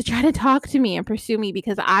continued to try to talk to me and pursue me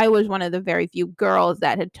because I was one of the very few girls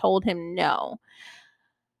that had told him no.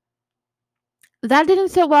 That didn't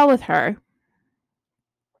sit well with her.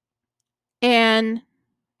 And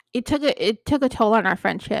it took a toll on our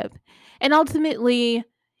friendship. And ultimately,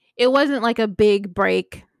 it wasn't like a big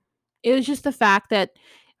break. It was just the fact that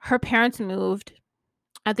her parents moved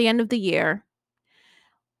at the end of the year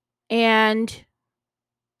and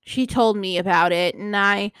she told me about it and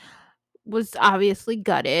I was obviously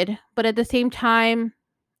gutted, but at the same time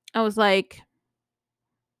I was like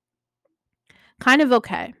kind of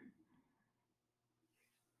okay.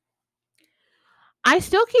 I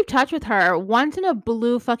still keep touch with her once in a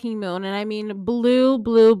blue fucking moon, and I mean blue,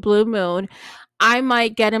 blue, blue moon. I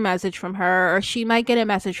might get a message from her, or she might get a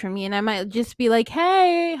message from me, and I might just be like,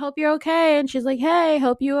 "Hey, hope you're okay," and she's like, "Hey,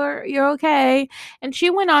 hope you're okay." And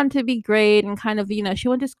she went on to be great, and kind of she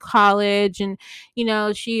went to college, and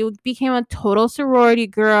she became a total sorority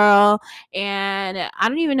girl, and I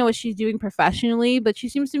don't even know what she's doing professionally, but she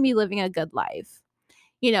seems to be living a good life.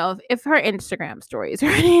 If her Instagram stories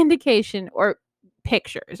are any indication, or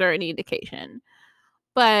pictures are any indication.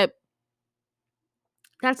 But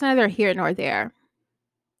that's neither here nor there.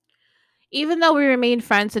 Even though we remained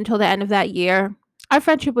friends until the end of that year, our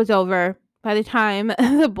friendship was over by the time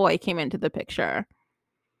the boy came into the picture.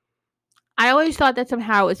 I always thought that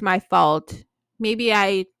somehow it was my fault. Maybe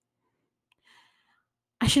I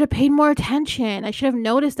should have paid more attention. I should have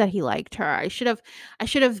noticed that he liked her. I should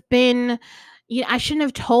have been I shouldn't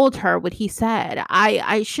have told her what he said.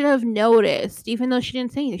 I should have noticed, even though she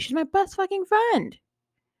didn't say anything. She's my best fucking friend.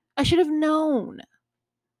 I should have known.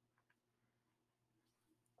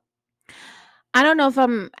 I don't know if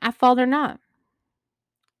I'm at fault or not,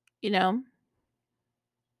 you know,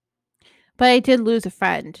 but I did lose a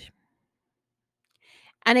friend.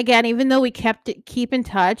 And again, even though we keep in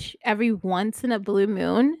touch every once in a blue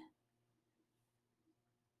moon,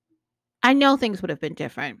 I know things would have been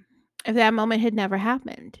different if that moment had never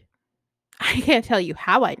happened. I can't tell you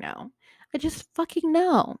how I know. I just fucking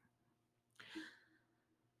know.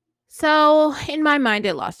 So, in my mind,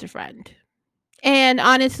 I lost a friend. And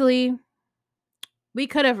honestly, we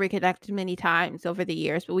could have reconnected many times over the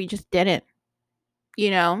years, but we just didn't.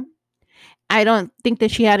 I don't think that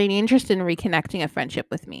she had any interest in reconnecting a friendship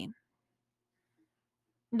with me.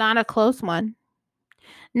 Not a close one.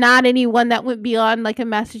 Not anyone that would be on like a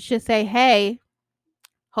message to say, hey,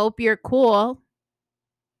 hope you're cool.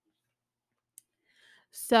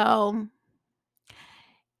 So,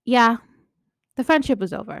 yeah, the friendship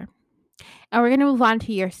was over. And we're going to move on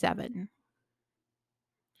to year 7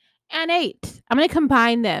 and 8. I'm going to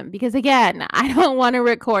combine them because, again, I don't want to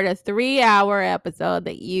record a 3-hour episode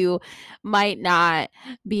that you might not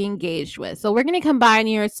be engaged with. So we're going to combine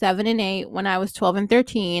years 7 and 8 when I was 12 and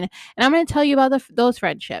 13. And I'm going to tell you about those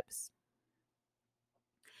friendships.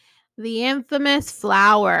 The infamous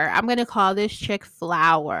Flower. I'm going to call this chick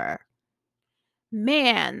Flower.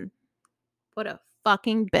 Man, what a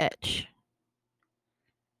fucking bitch.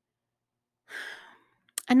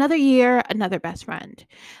 Another year, another best friend.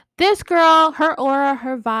 This girl, her aura,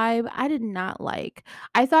 her vibe, I did not like.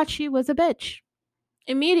 I thought she was a bitch.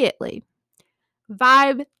 Immediately.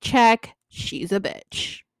 Vibe check, she's a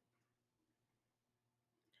bitch.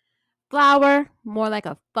 Flower, more like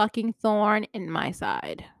a fucking thorn in my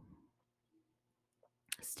side.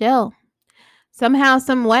 Still, somehow,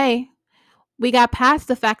 some way, we got past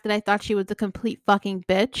the fact that I thought she was a complete fucking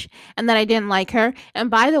bitch and that I didn't like her. And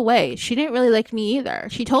by the way, she didn't really like me either.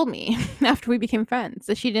 She told me after we became friends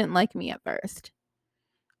that she didn't like me at first.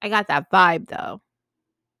 I got that vibe though.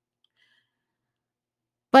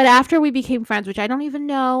 But after we became friends, which I don't even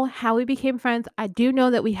know how we became friends, I do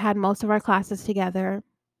know that we had most of our classes together.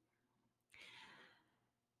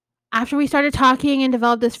 After we started talking and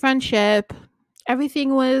developed this friendship,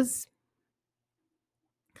 everything was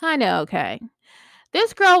kind of okay.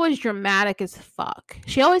 This girl was dramatic as fuck.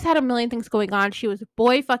 She always had a million things going on. She was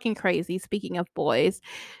boy fucking crazy. Speaking of boys,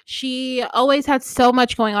 she always had so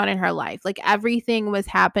much going on in her life. Like everything was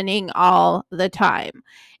happening all the time.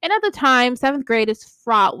 And at the time, 7th grade is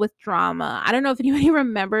fraught with drama. I don't know if anybody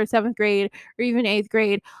remembers 7th grade or even 8th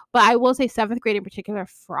grade, but I will say 7th grade in particular,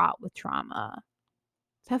 fraught with drama.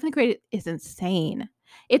 7th grade is insane.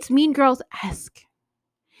 It's Mean Girls-esque.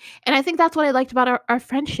 And I think that's what I liked about our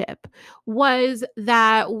friendship was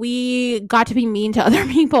that we got to be mean to other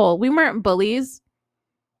people. We weren't bullies,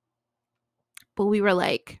 but we were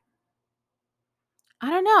like, I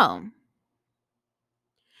don't know.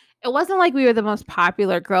 It wasn't like we were the most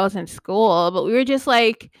popular girls in school, but we were just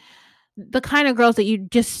like the kind of girls that you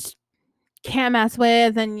just can't mess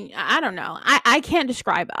with. And I don't know. I can't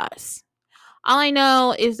describe us. All I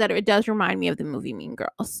know is that it does remind me of the movie Mean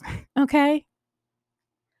Girls. Okay?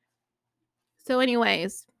 So,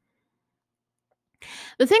 anyways,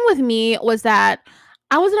 the thing with me was that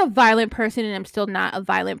I wasn't a violent person and I'm still not a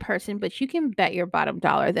violent person, but you can bet your bottom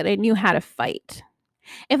dollar that I knew how to fight.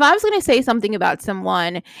 If I was going to say something about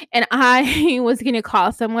someone and I was going to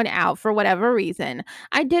call someone out for whatever reason,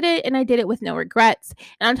 I did it and I did it with no regrets.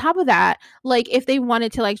 And on top of that, like if they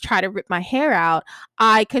wanted to like try to rip my hair out,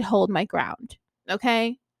 I could hold my ground.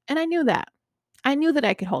 Okay? And I knew that. I knew that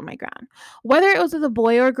I could hold my ground, whether it was with a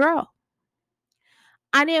boy or a girl.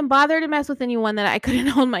 I didn't bother to mess with anyone that I couldn't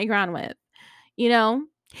hold my ground with, you know?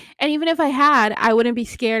 And even if I had, I wouldn't be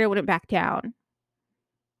scared. I wouldn't back down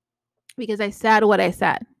because I said what I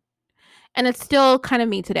said. And it's still kind of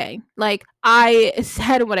me today. Like, I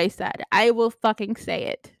said what I said. I will fucking say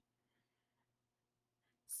it.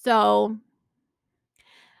 So,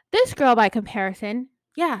 this girl, by comparison,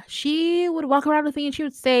 yeah, she would walk around with me and she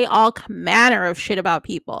would say all manner of shit about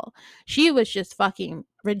people. She was just fucking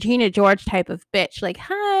Regina George type of bitch. Like,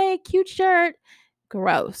 hi, cute shirt.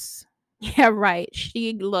 Gross. Yeah, right.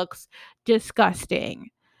 She looks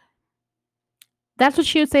disgusting. That's what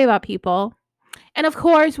she would say about people. And of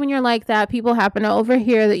course, when you're like that, people happen to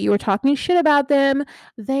overhear that you were talking shit about them.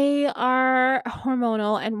 They are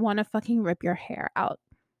hormonal and want to fucking rip your hair out.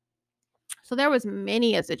 So there was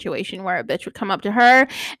many a situation where a bitch would come up to her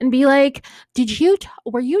and be like,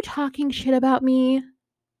 were you talking shit about me?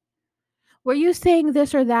 Were you saying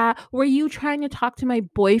this or that? Were you trying to talk to my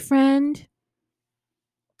boyfriend?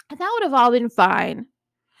 And that would have all been fine.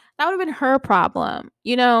 That would have been her problem,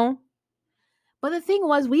 you know? But the thing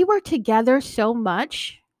was, we were together so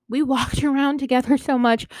much. We walked around together so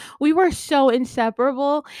much. We were so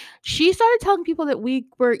inseparable. She started telling people that we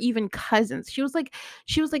were even cousins. She was like,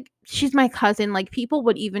 she's my cousin. Like people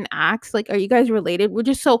would even ask, like, are you guys related? We're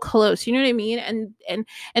just so close. You know what I mean?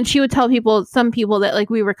 And she would tell some people that like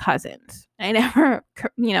we were cousins. I never,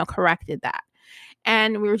 corrected that.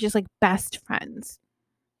 And we were just like best friends.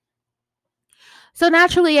 So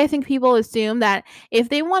naturally, I think people assume that if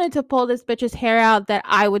they wanted to pull this bitch's hair out, that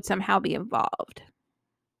I would somehow be involved.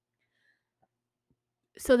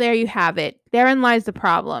 So there you have it. Therein lies the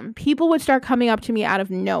problem. People would start coming up to me out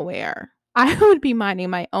of nowhere. I would be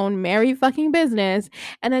minding my own merry fucking business,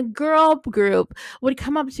 and a girl group would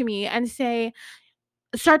come up to me and say,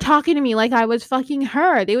 start talking to me like I was fucking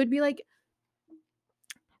her. They would be like,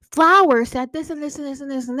 Flower said this and this and this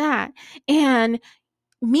and this and that. And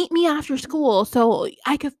meet me after school so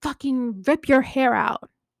I could fucking rip your hair out.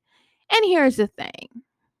 And here's the thing.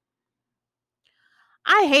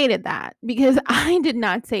 I hated that because I did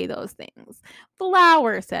not say those things.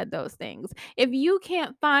 Flower said those things. If you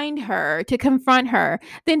can't find her to confront her,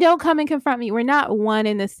 then don't come and confront me. We're not one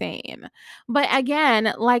and the same. But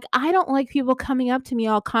again, like, I don't like people coming up to me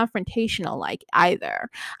all confrontational, like, either.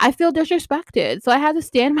 I feel disrespected. So I had to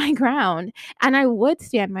stand my ground, and I would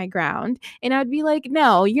stand my ground. And I'd be like,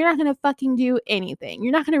 no, you're not going to fucking do anything.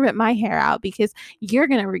 You're not going to rip my hair out because you're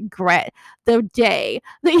going to regret the day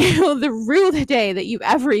that the rude day that you've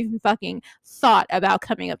ever even fucking thought about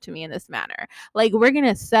coming up to me in this manner. Like, we're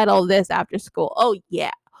gonna settle this after school. Oh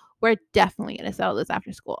yeah, we're definitely gonna settle this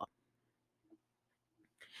after school.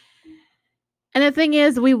 And the thing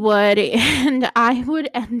is, we would, and I would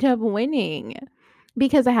end up winning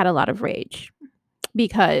because I had a lot of rage,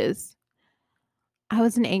 because I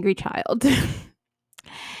was an angry child.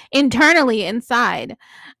 Internally, inside,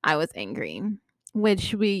 I was angry,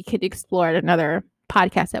 which we could explore at another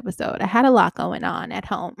podcast episode. I had a lot going on at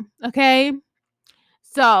home. Okay.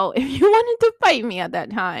 So if you wanted to fight me at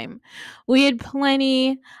that time, we had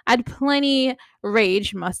plenty, I'd plenty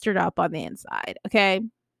rage mustered up on the inside. Okay.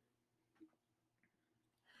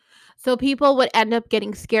 So people would end up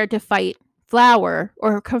getting scared to fight Flower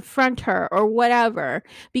or confront her or whatever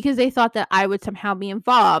because they thought that I would somehow be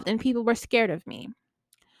involved, and people were scared of me.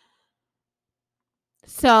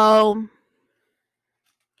 So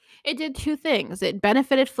it did two things. It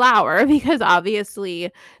benefited Flower because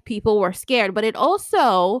obviously people were scared, but it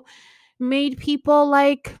also made people,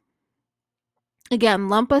 like, again,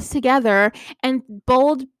 lump us together, and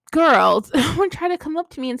bold girls would try to come up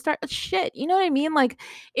to me and start shit. You know what I mean? Like,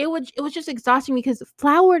 it was just exhausting because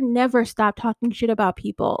Flower never stopped talking shit about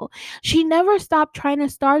people. She never stopped trying to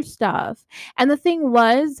start stuff. And the thing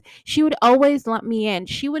was, she would always let me in.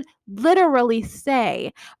 She would literally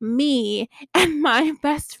say, me and my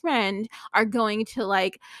best friend are going to,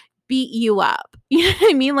 like, beat you up. You know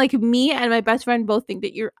what I mean? Like, me and my best friend both think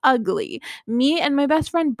that you're ugly. Me and my best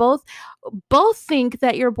friend both think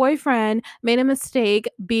that your boyfriend made a mistake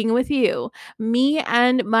being with you. Me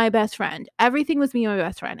and my best friend. Everything was me and my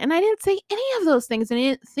best friend. And I didn't say any of those things, and I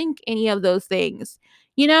didn't think any of those things,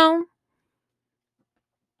 you know?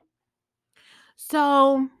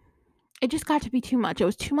 So it just got to be too much. It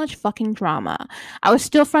was too much fucking drama. I was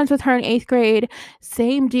still friends with her in 8th grade.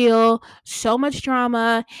 Same deal. So much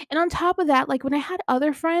drama. And on top of that, like, when I had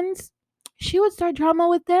other friends, she would start drama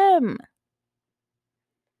with them.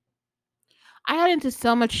 I got into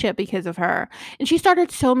so much shit because of her. And she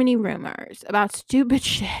started so many rumors about stupid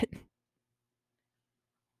shit.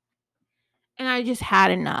 And I just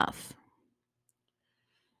had enough.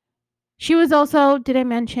 She was also, did I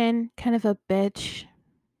mention, kind of a bitch?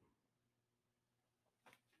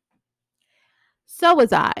 So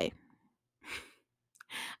was I.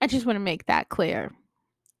 I just want to make that clear.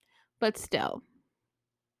 But still,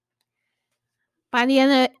 by the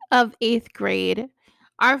end of 8th grade,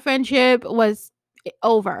 our friendship was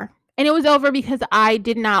over. And it was over because I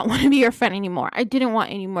did not want to be her friend anymore. I didn't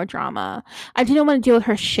want any more drama. I didn't want to deal with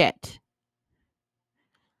her shit.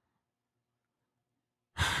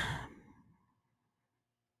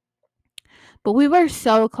 But we were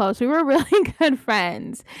so close. We were really good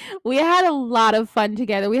friends. We had a lot of fun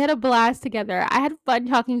together. We had a blast together. I had fun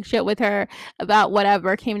talking shit with her about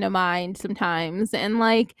whatever came to mind sometimes. And,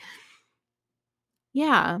 like,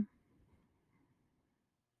 yeah.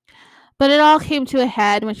 But it all came to a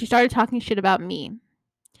head when she started talking shit about me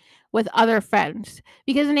with other friends,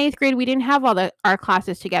 because in 8th grade we didn't have our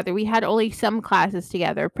classes together. We had only some classes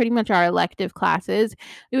together, pretty much our elective classes.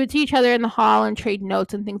 We would see each other in the hall and trade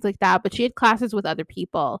notes and things like that, but she had classes with other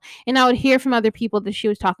people, and I would hear from other people that she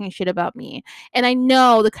was talking shit about me, and I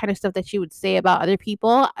know the kind of stuff that she would say about other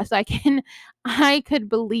people, so I could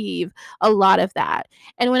believe a lot of that.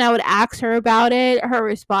 And when I would ask her about it, her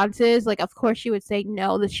responses, like, of course she would say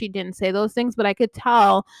no, that she didn't say those things, but I could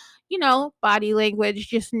tell, body language,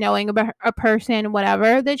 just knowing about a person,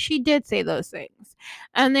 whatever, that she did say those things.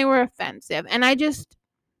 And they were offensive. And I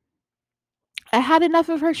had enough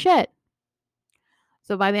of her shit.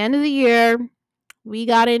 So by the end of the year, we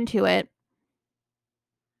got into it.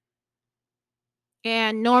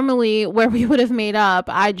 And normally, where we would have made up,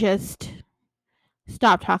 I just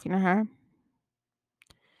stopped talking to her.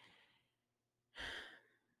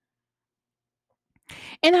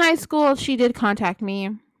 In high school, she did contact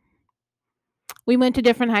me. We went to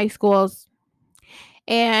different high schools.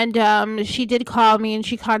 And she did call me and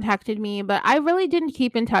she contacted me, but I really didn't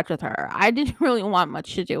keep in touch with her. I didn't really want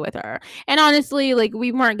much to do with her. And honestly, like,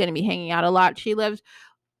 we weren't going to be hanging out a lot. She lived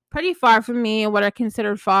pretty far from me, what I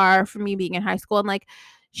considered far from me being in high school. And like,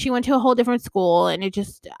 she went to a whole different school, and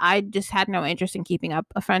I just had no interest in keeping up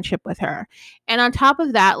a friendship with her. And on top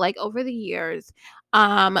of that, like, over the years,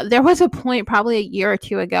 there was a point probably a year or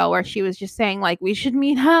two ago where she was just saying like, we should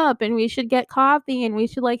meet up and we should get coffee and we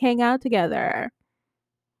should like hang out together.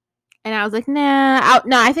 And I was like, nah.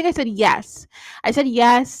 No, I think I said yes. I said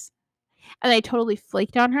yes, and I totally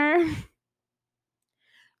flaked on her.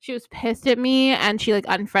 She was pissed at me, and she like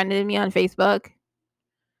unfriended me on Facebook.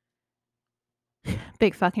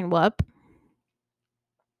 Big fucking whoop.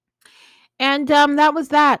 And that was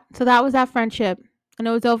that. So that was that friendship, and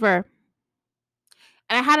it was over.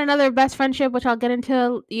 And I had another best friendship, which I'll get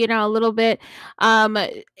into, a little bit. In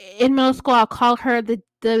middle school, I'll call her the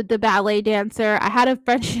ballet dancer. I had a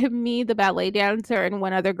friendship, me, the ballet dancer, and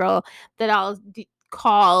one other girl that I'll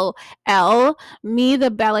call Elle. Me,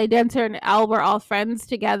 the ballet dancer, and Elle were all friends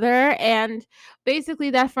together. And basically,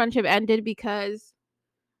 that friendship ended because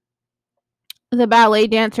the ballet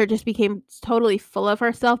dancer just became totally full of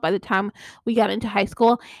herself by the time we got into high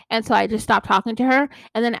school. And so I just stopped talking to her.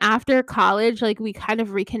 And then after college, like, we kind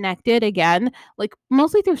of reconnected again, like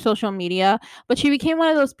mostly through social media. But she became one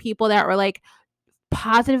of those people that were like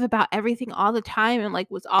positive about everything all the time, and like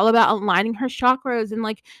was all about aligning her chakras and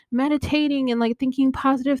like meditating and like thinking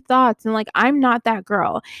positive thoughts. And like, I'm not that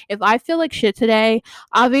girl. If I feel like shit today,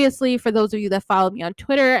 obviously, for those of you that follow me on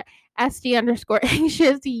Twitter,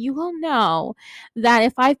 SD_anxious, you will know that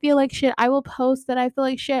if I feel like shit, I will post that I feel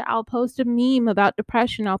like shit. I'll post a meme about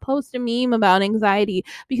depression. I'll post a meme about anxiety,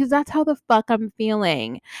 because that's how the fuck I'm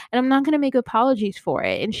feeling. And I'm not going to make apologies for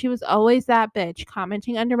it. And she was always that bitch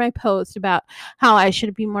commenting under my post about how I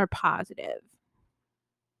should be more positive.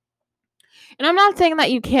 And I'm not saying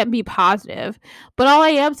that you can't be positive, but all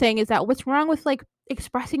I am saying is that what's wrong with like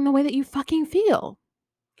expressing the way that you fucking feel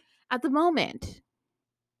at the moment?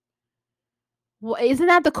 Well, isn't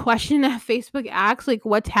that the question that Facebook asks? Like,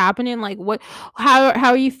 what's happening? Like, how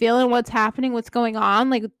are you feeling? What's happening? What's going on?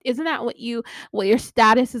 Like, isn't that what your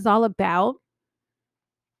status is all about?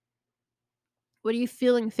 What are you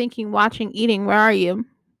feeling, thinking, watching, eating? Where are you?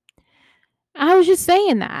 I was just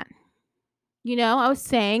saying that. I was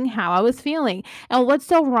saying how I was feeling. And what's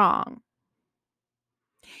so wrong?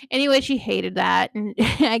 Anyway, she hated that. And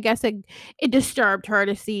I guess it disturbed her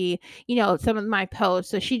to see, some of my posts.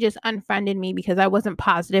 So she just unfriended me because I wasn't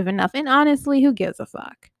positive enough. And honestly, who gives a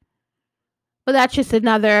fuck? But that's just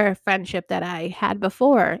another friendship that I had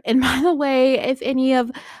before. And by the way, if any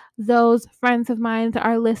of those friends of mine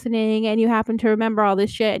are listening and you happen to remember all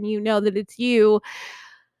this shit and you know that it's you,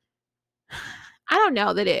 I don't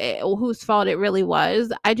know whose fault it really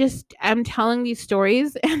was. I just am telling these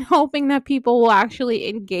stories and hoping that people will actually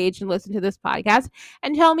engage and listen to this podcast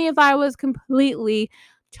and tell me if I was completely,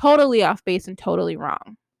 totally off base and totally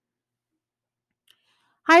wrong.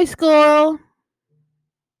 High school,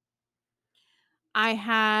 I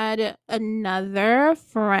had another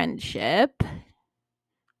friendship,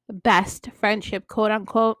 best friendship, quote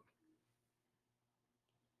unquote.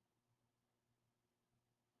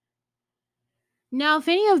 Now, if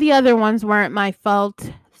any of the other ones weren't my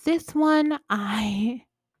fault, this one, I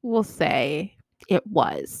will say it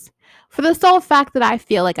was. For the sole fact that I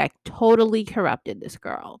feel like I totally corrupted this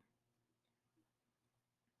girl.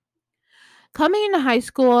 Coming into high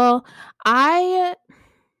school, I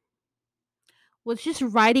was just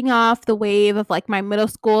riding off the wave of like my middle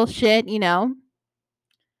school shit, I wasn't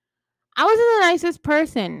the nicest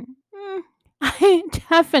person. I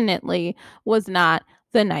definitely was not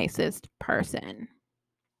the nicest person.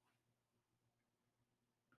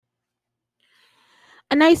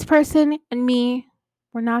 A nice person and me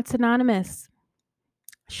were not synonymous.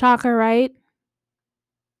 Shocker, right?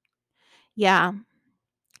 Yeah,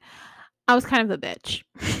 I was kind of a bitch.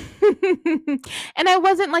 And I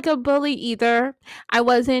wasn't like a bully either. I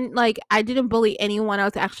didn't bully anyone. I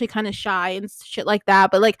was actually kind of shy and shit like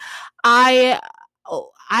that. But like, I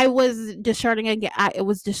I was discerning again. I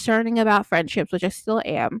was discerning about friendships, which I still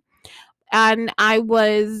am. And I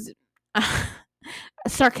was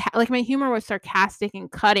like, my humor was sarcastic and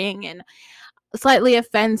cutting and slightly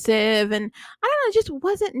offensive, and I don't know, it just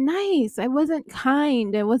wasn't nice. I wasn't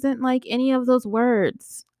kind. I wasn't like any of those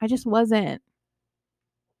words. I just wasn't.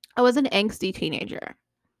 I was an angsty teenager.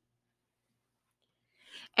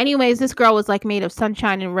 Anyways, this girl was like made of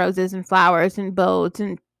sunshine and roses and flowers and boats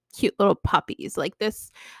and cute little puppies. Like,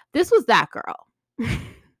 this was that girl.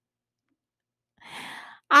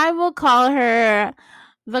 I will call her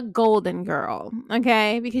the golden girl,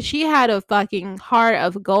 okay? Because she had a fucking heart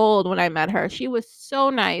of gold when I met her. She was so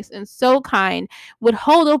nice and so kind, would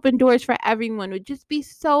hold open doors for everyone, would just be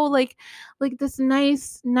so like this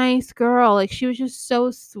nice girl. Like she was just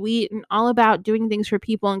so sweet and all about doing things for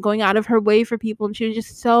people and going out of her way for people, and she was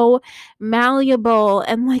just so malleable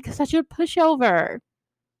and like such a pushover.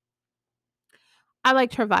 I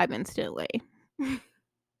liked her vibe instantly.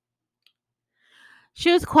 She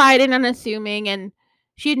was quiet and unassuming, and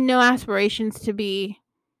she had no aspirations to be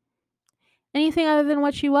anything other than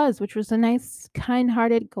what she was, which was a nice, kind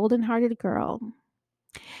hearted, golden hearted girl.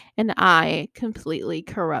 And I completely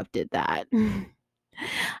corrupted that.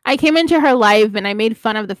 I came into her life and I made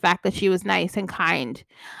fun of the fact that she was nice and kind.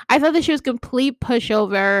 I thought that she was complete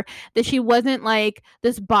pushover, that she wasn't like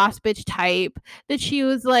this boss bitch type, that she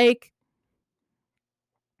was like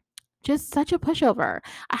just such a pushover.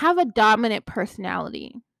 I have a dominant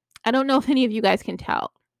personality. I don't know if any of you guys can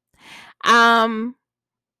tell.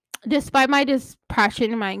 Despite my depression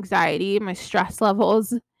and my anxiety, my stress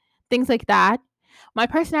levels, things like that, my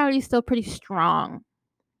personality is still pretty strong.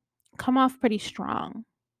 Come off pretty strong,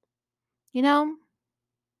 you know?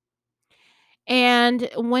 And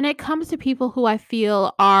when it comes to people who I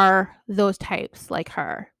feel are those types, like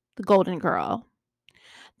her, the golden girl,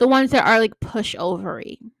 the ones that are like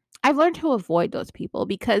pushovery, I've learned to avoid those people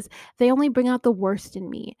because they only bring out the worst in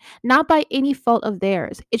me, not by any fault of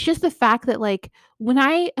theirs. It's just the fact that, like, when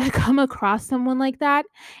I come across someone like that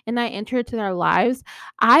and I enter into their lives,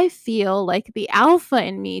 I feel like the alpha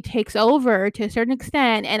in me takes over to a certain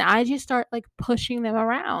extent and I just start like pushing them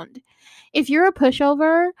around. If you're a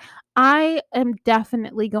pushover, I am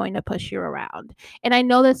definitely going to push you around. And I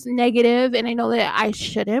know that's negative and I know that I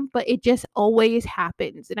shouldn't, but it just always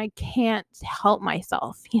happens and I can't help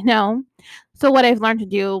myself, you know? So what I've learned to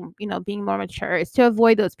do, you know, being more mature is to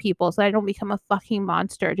avoid those people so I don't become a fucking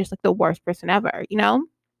monster, just like the worst person ever, you know?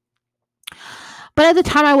 But at the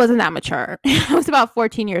time, I wasn't that mature. I was about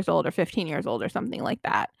 14 years old or 15 years old or something like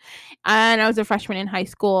that. And I was a freshman in high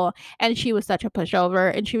school, and she was such a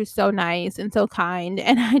pushover, and she was so nice and so kind.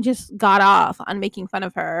 And I just got off on making fun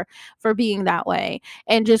of her for being that way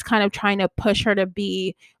and just kind of trying to push her to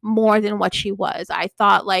be more than what she was. I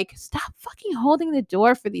thought, like, stop fucking holding the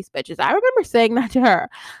door for these bitches. I remember saying that to her.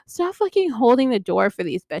 Stop fucking holding the door for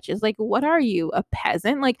these bitches. Like, what are you, a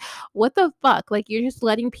peasant? Like, what the fuck? Like, you're just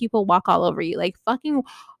letting people walk all over you. Like, fucking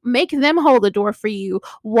make them hold the door for you.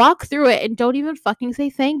 Walk through it and don't even fucking say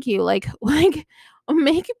thank you. Like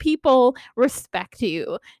make people respect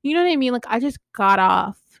you. You know what I mean? Like I just got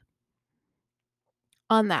off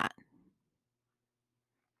on that.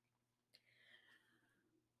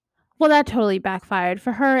 Well, that totally backfired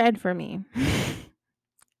for her and for me.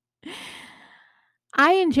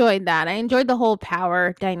 I enjoyed that. I enjoyed the whole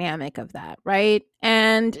power dynamic of that, right?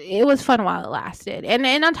 And it was fun while it lasted. And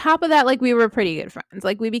on top of that, like we were pretty good friends.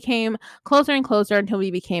 Like we became closer and closer until we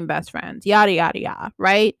became best friends. Yada yada yada,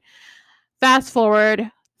 right? Fast forward,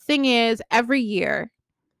 thing is, every year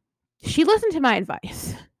she listened to my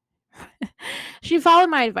advice. She followed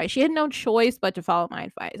my advice. She had no choice but to follow my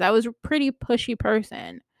advice. I was a pretty pushy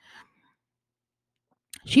person.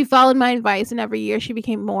 She followed my advice, and every year she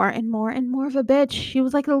became more and more and more of a bitch. She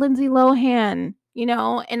was like a Lindsay Lohan, you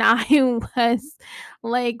know, and I was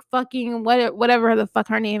like fucking whatever the fuck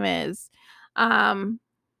her name is. Um,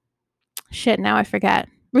 shit, now I forget.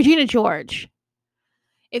 Regina George.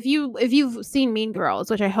 If you've seen Mean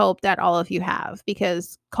Girls, which I hope that all of you have,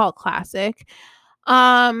 because cult classic.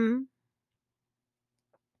 Um,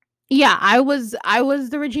 Yeah, I was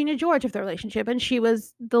the Regina George of the relationship, and she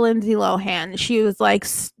was the Lindsay Lohan. She was like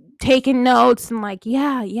taking notes and like,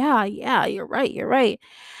 yeah, you're right, you're right.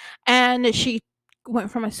 And she went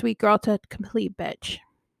from a sweet girl to a complete bitch.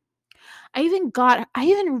 I even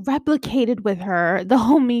replicated with her the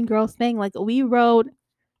whole Mean Girls thing. Like we wrote.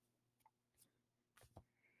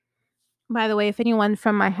 By the way, if anyone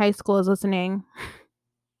from my high school is listening,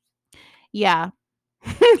 yeah,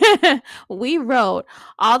 we wrote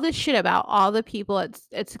all this shit about all the people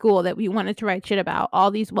at school that we wanted to write shit about,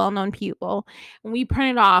 all these well-known people. And we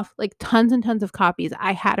printed off like tons and tons of copies.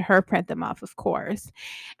 I had her print them off, of course.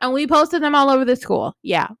 And we posted them all over the school.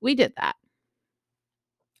 Yeah, we did that.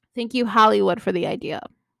 Thank you, Hollywood, for the idea.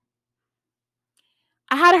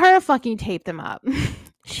 I had her fucking tape them up.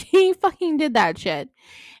 She fucking did that shit.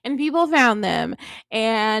 And people found them.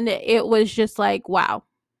 And it was just like, wow.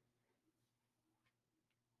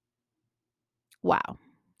 Wow.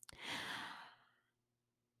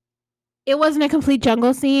 It wasn't a complete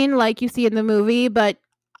jungle scene like you see in the movie, but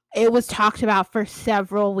it was talked about for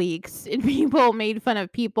several weeks and people made fun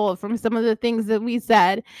of people from some of the things that we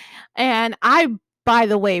said. And I by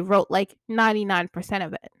the way, wrote like 99%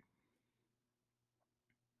 of it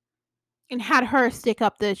and had her stick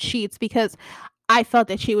up the sheets because I felt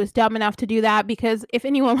that she was dumb enough to do that, because if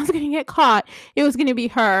anyone was going to get caught, it was going to be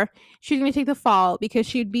her. She was going to take the fall because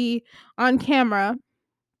she'd be on camera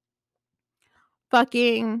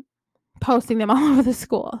fucking posting them all over the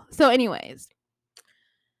school. So anyways,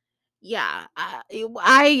 yeah,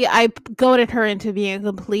 I goaded her into being a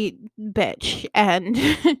complete bitch, and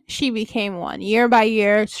she became one. Year by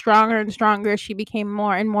year, stronger and stronger, she became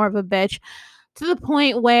more and more of a bitch, to the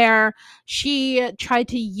point where she tried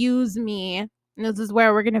to use me. And this is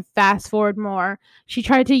where we're gonna fast forward more. She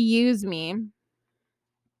tried to use me,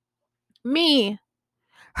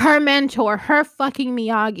 her mentor, her fucking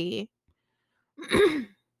Miyagi.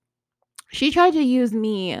 She tried to use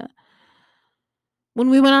me when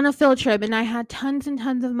we went on a field trip and I had tons and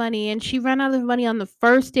tons of money, and she ran out of money on the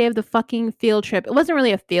first day of the fucking field trip. It wasn't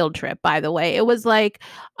really a field trip, by the way. It was like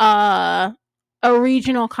uh a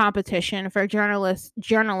regional competition for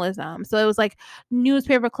journalism. So it was like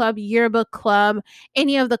newspaper club, yearbook club,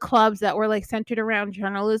 any of the clubs that were like centered around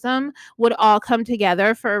journalism would all come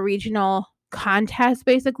together for a regional contest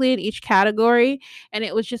basically in each category. And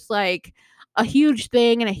it was just like a huge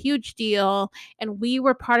thing and a huge deal, and we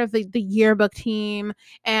were part of the yearbook team,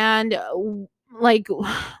 and like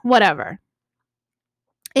whatever.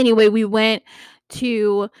 Anyway, we went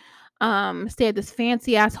to stay at this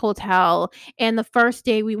fancy ass hotel, and the first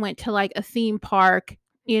day we went to like a theme park,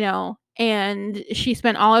 and she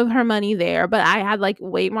spent all of her money there, but I had like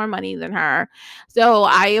way more money than her. So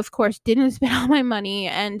I of course didn't spend all my money,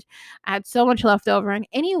 and I had so much left over. And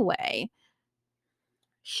anyway,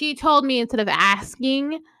 she told me, instead of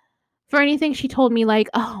asking for anything, she told me like,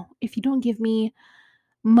 "Oh, if you don't give me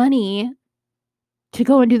money to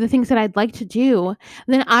go and do the things that I'd like to do,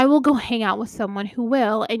 then I will go hang out with someone who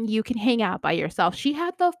will, and you can hang out by yourself." She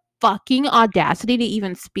had the fucking audacity to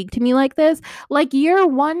even speak to me like this. Like year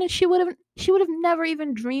 1, she would have never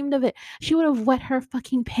even dreamed of it. She would have wet her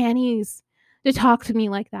fucking panties to talk to me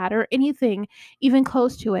like that, or anything even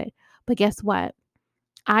close to it. But guess what?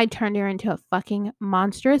 I turned her into a fucking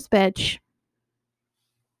monstrous bitch.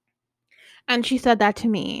 And she said that to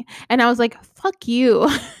me. And I was like, fuck you.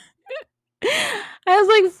 I was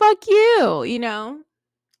like, fuck you.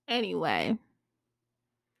 Anyway,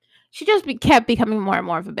 she just kept becoming more and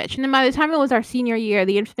more of a bitch. And then by the time it was our senior year,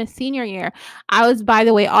 the infamous senior year, I was, by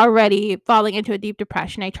the way, already falling into a deep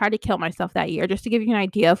depression. I tried to kill myself that year, just to give you an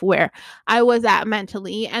idea of where I was at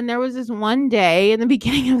mentally. And there was this one day in the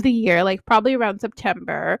beginning of the year, like probably around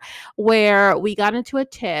September, where we got into a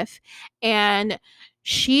tiff, and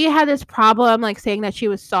she had this problem like saying that she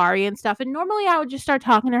was sorry and stuff. And normally I would just start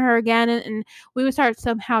talking to her again, and we would start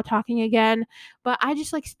somehow talking again. But I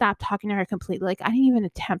just like stopped talking to her completely. Like I didn't even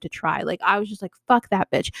attempt to try. Like I was just like, fuck that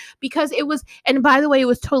bitch. Because it was, and by the way, it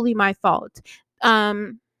was totally my fault.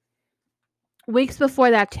 Weeks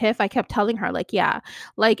before that tiff, I kept telling her like, yeah,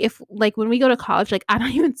 like if like when we go to college, like I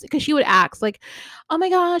don't even, because she would ask like, oh my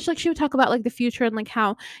gosh, like she would talk about like the future, and like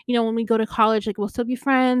how, when we go to college, like we'll still be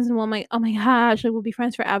friends, and we'll like, oh my gosh, like we'll be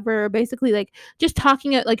friends forever, basically, like just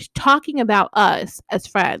talking about us as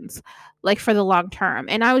friends, like for the long term.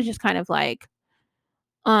 And I was just kind of like,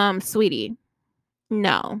 sweetie,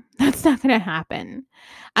 no, that's not gonna happen.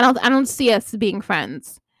 I don't see us being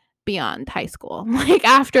friends beyond high school. Like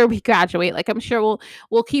after we graduate, like I'm sure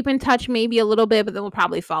we'll keep in touch maybe a little bit, but then we'll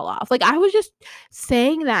probably fall off. Like I was just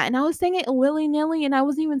saying that, and I was saying it willy-nilly, and I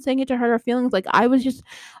wasn't even saying it to hurt her feelings. Like I was just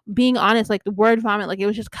being honest, like the word vomit, like it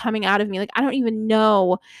was just coming out of me. Like I don't even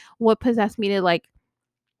know what possessed me to like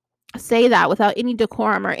say that without any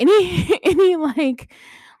decorum or any any like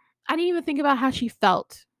I didn't even think about how she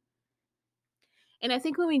felt. And I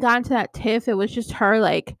think when we got into that tiff, it was just her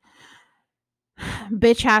like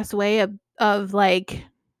bitch ass way of like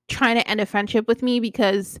trying to end a friendship with me,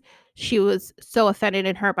 because she was so offended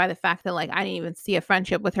and hurt by the fact that like I didn't even see a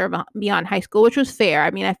friendship with her beyond high school, which was fair. I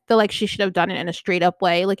mean, I feel like she should have done it in a straight up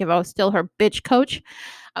way. Like if I was still her bitch coach,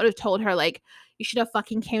 I would have told her like, you should have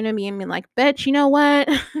fucking came to me and been like, bitch, you know what?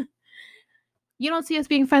 You don't see us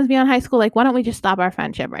being friends beyond high school. Like, why don't we just stop our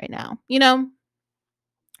friendship right now?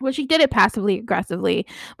 Well, she did it passively aggressively,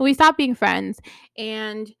 but we stopped being friends.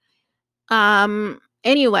 And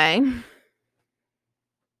anyway,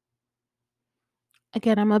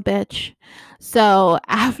 again, I'm a bitch. So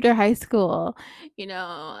after high school,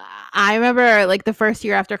 I remember like the first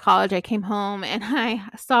year after college, I came home and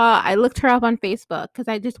I looked her up on Facebook because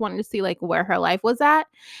I just wanted to see like where her life was at.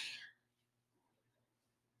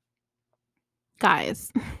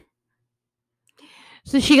 Guys,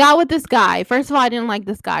 So she got with this guy. First of all, I didn't like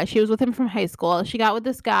this guy. She was with him from high school. She got with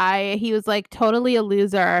this guy. He was like totally a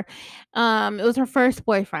loser. It was her first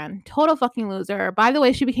boyfriend. Total fucking loser. By the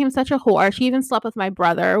way, she became such a whore. She even slept with my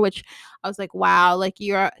brother, which I was like, wow, like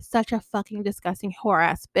you're such a fucking disgusting whore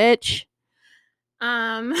ass bitch.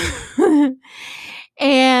 Um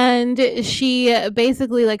and she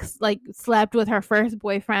basically like slept with her first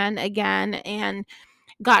boyfriend again and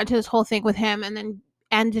got into this whole thing with him and then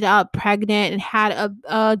ended up pregnant and had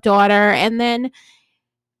a daughter and then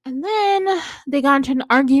they got into an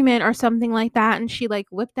argument or something like that, and she like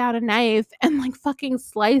whipped out a knife and like fucking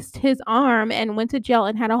sliced his arm and went to jail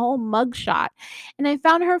and had a whole mugshot. And I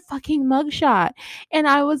found her fucking mugshot, and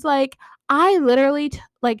I was like, I literally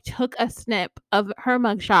like took a snip of her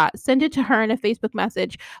mugshot, sent it to her in a Facebook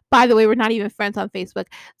message. By the way, we're not even friends on Facebook.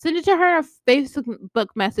 Sent it to her in a Facebook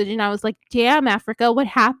message, and I was like, "Damn, Africa, what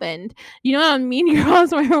happened?" You know what I mean,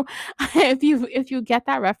 girls? If you get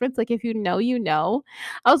that reference, like if you know, you know.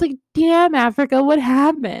 I was like, damn, Africa, what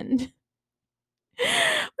happened?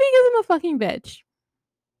 Because I'm a fucking bitch.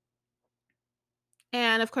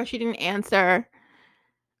 And of course, she didn't answer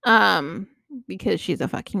um, because she's a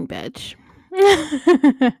fucking bitch.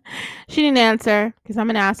 She didn't answer because I'm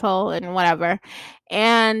an asshole and whatever.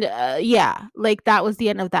 And yeah, like that was the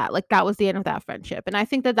end of that. Like that was the end of that friendship. And I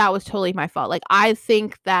think that that was totally my fault. Like I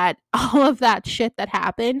think that all of that shit that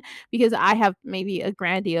happened because I have maybe a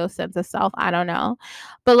grandiose sense of self. I don't know.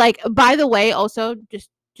 But like, by the way, also just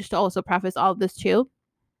to also preface all of this too,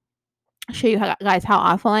 show you guys how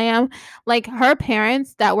awful I am. Like her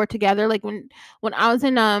parents that were together, like when I was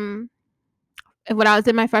in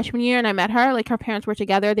my freshman year and I met her, like her parents were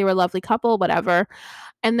together. They were a lovely couple, whatever.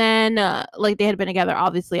 And then like they had been together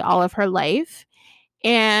obviously all of her life.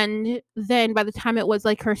 And then by the time it was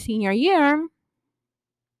like her senior year,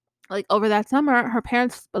 like over that summer, her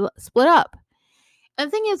parents split up. And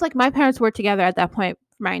the thing is, like, my parents were together at that point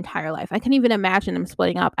for my entire life. I couldn't even imagine them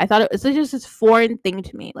splitting up. I thought it was just this foreign thing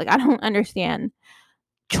to me. Like, I don't understand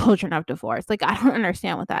children of divorce. Like, I don't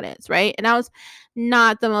understand what that is, right? And I was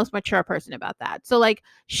not the most mature person about that. So, like,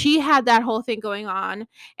 she had that whole thing going on.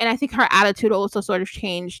 And I think her attitude also sort of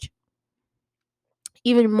changed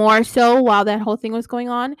even more so while that whole thing was going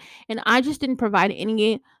on. And I just didn't provide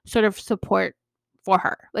any sort of support for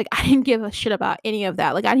her. Like I didn't give a shit about any of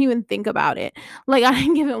that. Like I didn't even think about it. Like I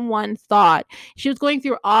didn't give it one thought. She was going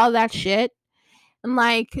through all that shit and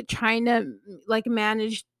like trying to like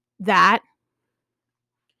manage that.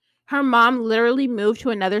 Her mom literally moved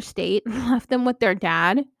to another state and left them with their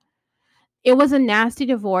dad. It was a nasty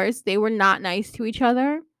divorce. They were not nice to each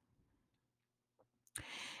other.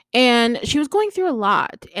 And she was going through a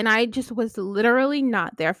lot, and I just was literally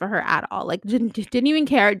not there for her at all. Like didn't even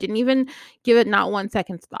care, didn't even give it not 1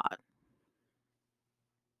 second's thought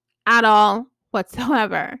at all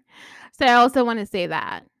whatsoever. So I also want to say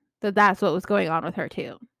that that's what was going on with her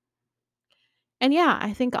too. And yeah,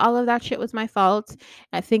 I think all of that shit was my fault.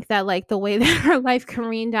 I think that like the way that her life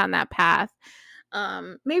careened down that path,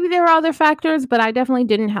 maybe there were other factors, but I definitely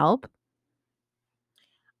didn't help.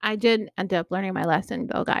 I did end up learning my lesson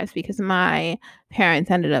though, guys, because my parents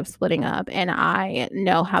ended up splitting up and I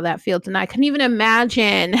know how that feels. And I couldn't even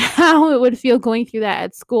imagine how it would feel going through that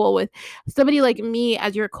at school with somebody like me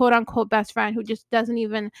as your quote unquote best friend who just doesn't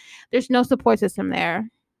even, there's no support system there.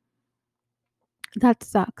 That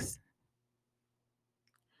sucks.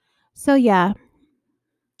 So, yeah,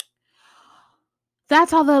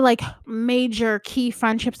 that's all the like major key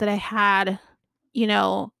friendships that I had, you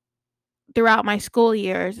know, throughout my school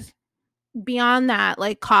years. Beyond that,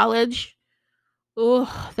 like college,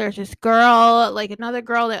 oh, there's this girl, like another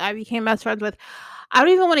girl that I became best friends with. I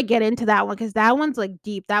don't even want to get into that one because that one's like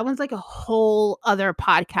deep. That one's like a whole other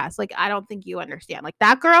podcast. Like, I don't think you understand. Like,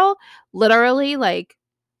 that girl, literally, like,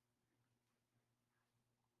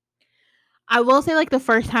 I will say, like, the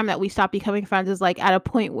first time that we stopped becoming friends is like at a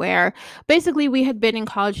point where basically we had been in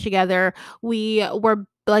college together. We were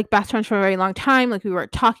like best friends for a very long time. Like, we were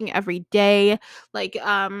talking every day. Like,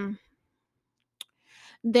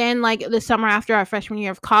 then like the summer after our freshman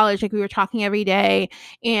year of college, like we were talking every day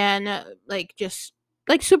and like just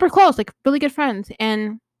like super close, like really good friends.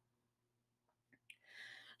 And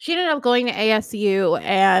she ended up going to ASU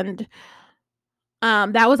and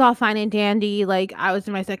that was all fine and dandy. Like I was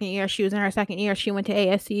in my second year, she was in her second year. She went to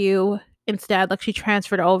ASU instead. Like she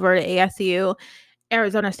transferred over to ASU,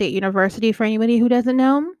 Arizona State University, for anybody who doesn't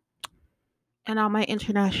know, and all my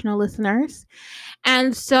international listeners.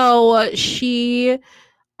 And so she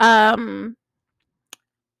um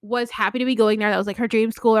was happy to be going there. That was like her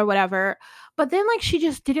dream school or whatever. But then like she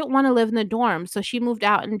just didn't want to live in the dorms, so she moved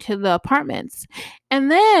out into the apartments. And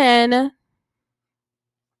then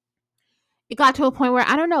it got to a point where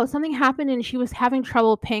I don't know, something happened and she was having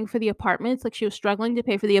trouble paying for the apartments. Like she was struggling to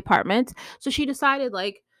pay for the apartments. So she decided,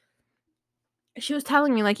 like, she was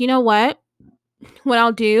telling me, like, you know what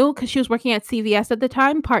I'll do? Because she was working at CVS at the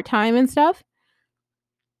time, part time and stuff,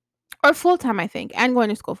 or full time, I think, and going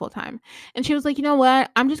to school full time. And she was like, you know what?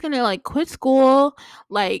 I'm just gonna like quit school,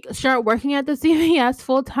 like start working at the CVS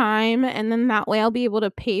full time, and then that way I'll be able to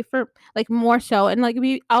pay for like more so, and like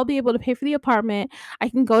I'll be able to pay for the apartment. I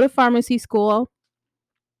can go to pharmacy school.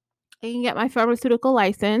 I can get my pharmaceutical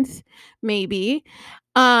license, maybe.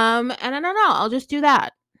 And I don't know. I'll just do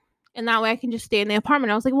that, and that way I can just stay in the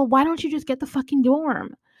apartment. I was like, well, why don't you just get the fucking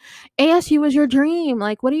dorm? ASU was your dream.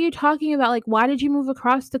 Like, what are you talking about? Like, why did you move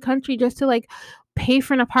across the country just to like pay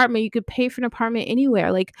for an apartment? You could pay for an apartment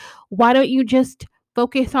anywhere. Like, why don't you just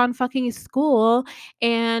focus on fucking school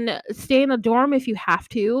and stay in a dorm if you have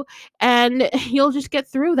to, and you'll just get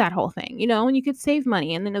through that whole thing, and you could save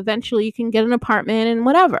money, and then eventually you can get an apartment and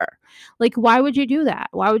whatever. Like, why would you do that?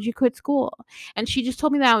 Why would you quit school? And she just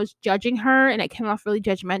told me that I was judging her and it came off really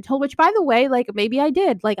judgmental, which, by the way, like, maybe I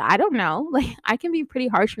did. Like, I don't know. Like, I can be pretty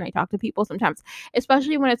harsh when I talk to people sometimes,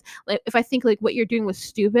 especially when it's like, if I think like what you're doing was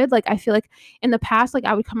stupid. Like, I feel like in the past, like,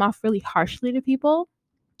 I would come off really harshly to people,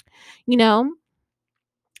 you know?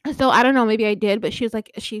 So I don't know, maybe I did, but she was like,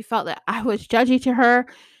 she felt that I was judgy to her,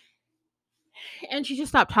 and she just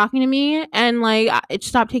stopped talking to me, and like it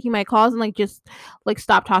stopped taking my calls, and like just like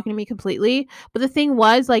stopped talking to me completely. But the thing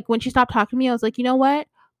was, like, when she stopped talking to me, I was like, you know what,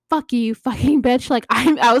 fuck you, fucking bitch. Like,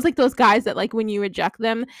 I was like those guys that, like, when you reject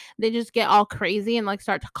them, they just get all crazy and like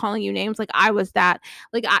start calling you names. Like, I was that.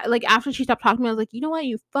 Like, I like after she stopped talking to me, I was like, you know what,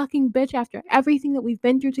 you fucking bitch, after everything that we've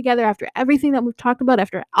been through together, after everything that we've talked about,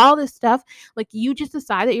 after all this stuff, like, you just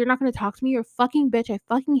decide that you're not going to talk to me. You're a fucking bitch. I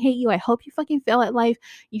fucking hate you. I hope you fucking fail at life,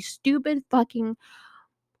 you stupid fucking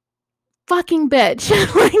bitch.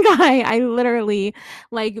 Like, I literally,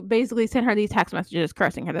 like, basically sent her these text messages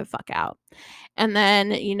cursing her the fuck out. And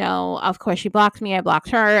then, of course she blocked me, I blocked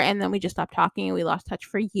her, and then we just stopped talking and we lost touch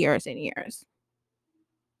for years and years.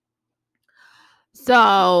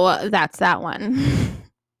 So that's that one.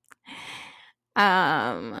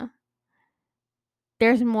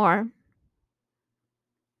 There's more.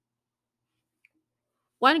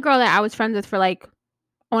 One girl that I was friends with for like,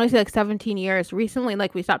 I want to say like 17 years. Recently,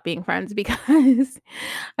 like, we stopped being friends because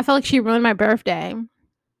I felt like she ruined my birthday.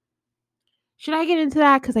 Should I get into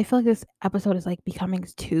that? Because I feel like this episode is like becoming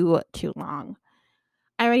too long.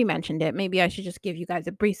 I already mentioned it. Maybe I should just give you guys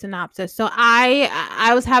a brief synopsis. So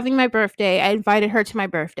I was having my birthday. I invited her to my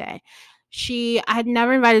birthday. I had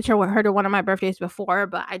never invited her to one of my birthdays before,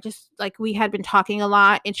 but I just, like, we had been talking a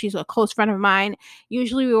lot, and she's a close friend of mine.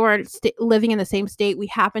 Usually we weren't living in the same state. We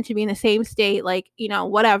happened to be in the same state, like,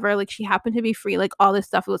 whatever. Like, she happened to be free, like, all this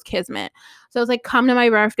stuff. It was kismet. So I was like, come to my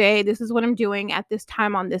birthday. This is what I'm doing at this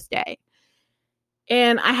time on this day.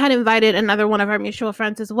 And I had invited another one of our mutual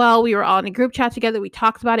friends as well. We were all in a group chat together. We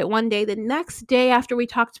talked about it one day. The next day after we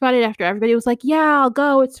talked about it, after everybody was like, yeah, I'll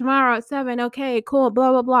go. It's tomorrow at 7. Okay, cool,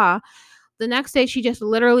 blah, blah, blah. The next day, she just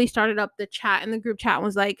literally started up the chat in the group chat and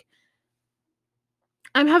was like,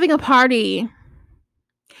 I'm having a party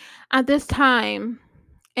at this time,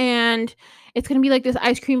 and it's gonna be like this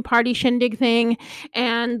ice cream party shindig thing,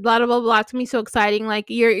 and blah blah blah blah. It's gonna be so exciting. Like,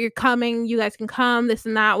 you're coming, you guys can come, this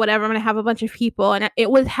and that, whatever. I'm gonna have a bunch of people, and it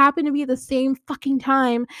would happen to be the same fucking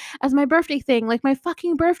time as my birthday thing, like my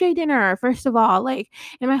fucking birthday dinner. First of all, like,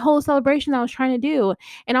 and my whole celebration I was trying to do,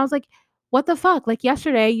 and I was like, what the fuck? Like,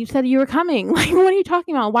 yesterday you said you were coming. Like, what are you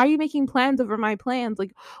talking about? Why are you making plans over my plans?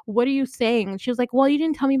 Like, what are you saying? And she was like, well, you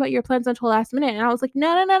didn't tell me about your plans until last minute. And I was like,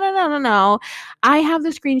 no, no, no, no, no, no, no. I have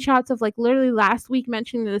the screenshots of, like, literally last week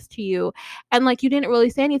mentioning this to you. And, like, you didn't really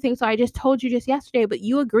say anything. So I just told you just yesterday, but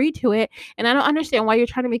you agreed to it. And I don't understand why you're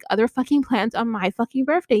trying to make other fucking plans on my fucking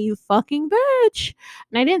birthday, you fucking bitch.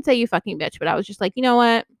 And I didn't say you fucking bitch, but I was just like, you know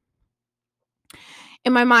what?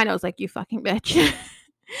 In my mind, I was like, you fucking bitch.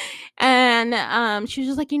 And she was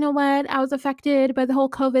just like, you know what, I was affected by the whole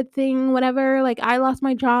COVID thing, whatever. Like, I lost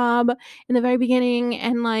my job in the very beginning,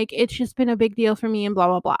 and like, it's just been a big deal for me, and blah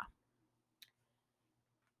blah blah.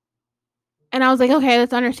 And I was like, okay,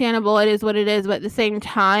 that's understandable, it is what it is. But at the same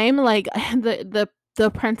time, like, the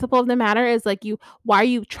principle of the matter is, like, why are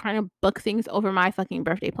you trying to book things over my fucking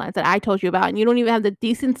birthday plans that I told you about, and you don't even have the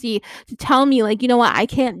decency to tell me, like, you know what, I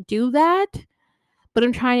can't do that, but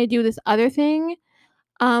I'm trying to do this other thing.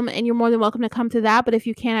 And you're more than welcome to come to that. But if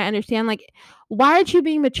you can't, I understand. Like, why aren't you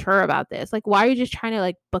being mature about this? Like, why are you just trying to,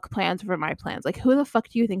 like, book plans for my plans? Like, who the fuck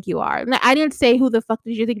do you think you are? And I didn't say who the fuck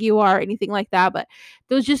did you think you are or anything like that, but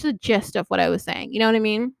there was just a gist of what I was saying. You know what I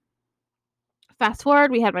mean? Fast forward,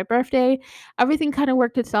 we had my birthday. Everything kind of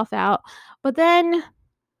worked itself out. But then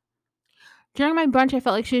during my brunch, I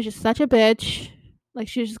felt like she was just such a bitch. Like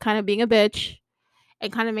she was just kind of being a bitch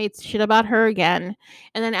and kind of made shit about her again.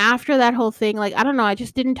 And then after that whole thing, like, I don't know, I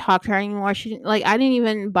just didn't talk to her anymore. She didn't, like, I didn't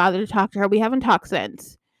even bother to talk to her. We haven't talked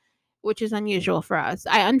since, which is unusual for us.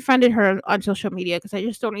 I unfriended her on social media because I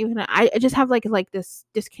just don't even, I just have like this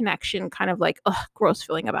disconnection, kind of like, gross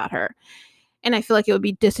feeling about her. And I feel like it would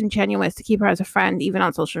be disingenuous to keep her as a friend, even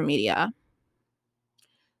on social media.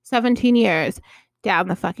 17 years down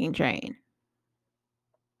the fucking drain.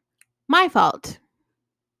 My fault.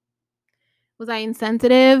 Was I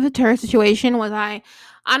insensitive to her situation? I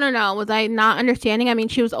don't know, was I not understanding? I mean,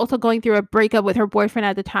 she was also going through a breakup with her boyfriend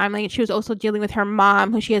at the time. Like, she was also dealing with her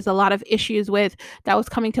mom, who she has a lot of issues with, that was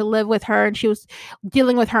coming to live with her. And she was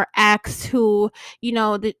dealing with her ex, who,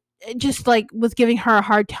 just like was giving her a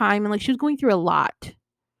hard time. And like, she was going through a lot.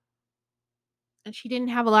 And she didn't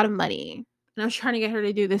have a lot of money. And I was trying to get her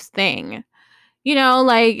to do this thing.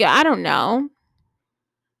 Like, I don't know.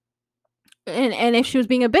 And if she was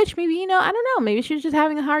being a bitch, maybe, I don't know, maybe she was just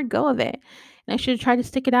having a hard go of it, and I should have tried to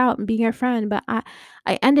stick it out and be her friend, but I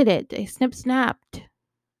ended it. I snapped,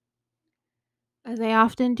 as I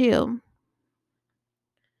often do.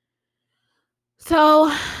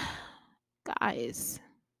 So, guys,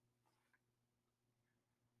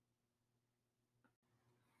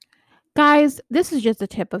 this is just the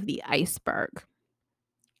tip of the iceberg.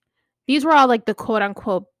 These were all like the quote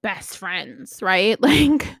unquote best friends, right?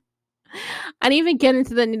 Like, I didn't even get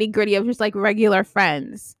into the nitty gritty of just like regular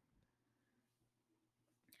friends.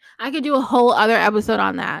 I could do a whole other episode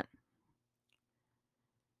on that.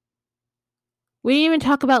 We didn't even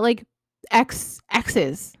talk about like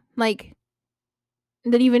exes, like,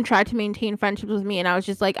 that even tried to maintain friendships with me, and I was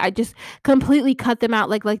just like, I just completely cut them out,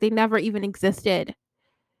 like they never even existed.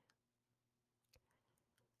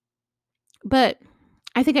 But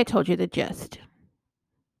I think I told you the gist.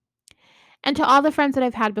 And to all the friends that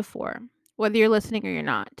I've had before, whether you're listening or you're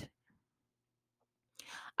not,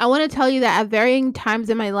 I want to tell you that at varying times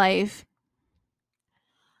in my life,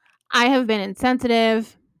 I have been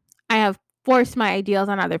insensitive. I have forced my ideals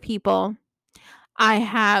on other people. I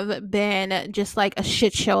have been just like a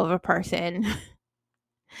shit show of a person.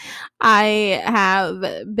 I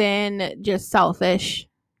have been just selfish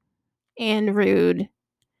and rude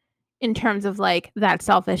in terms of like that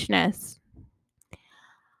selfishness.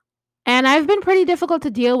 And I've been pretty difficult to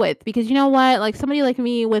deal with, because you know what? Like, somebody like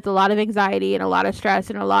me with a lot of anxiety and a lot of stress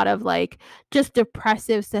and a lot of like just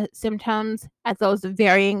depressive symptoms at those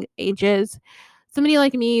varying ages. Somebody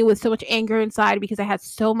like me with so much anger inside because I had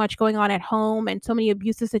so much going on at home and so many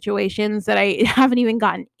abusive situations that I haven't even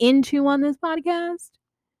gotten into on this podcast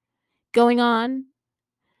going on.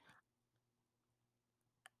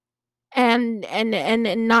 And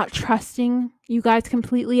not trusting you guys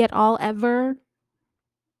completely at all, ever.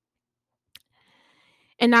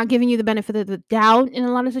 And not giving you the benefit of the doubt in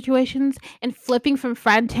a lot of situations, and flipping from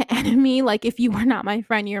friend to enemy. Like, if you were not my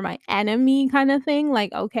friend, you're my enemy, kind of thing.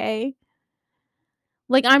 Like, okay.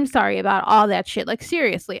 Like, I'm sorry about all that shit. Like,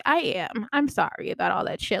 seriously, I am. I'm sorry about all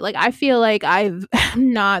that shit. Like, I feel like I'm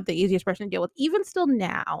not the easiest person to deal with, even still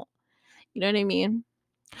now. You know what I mean?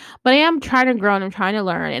 But I am trying to grow and I'm trying to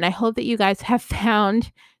learn. And I hope that you guys have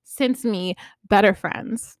found, since me, better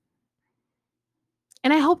friends.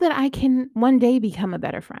 And I hope that I can one day become a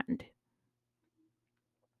better friend.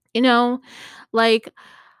 Like,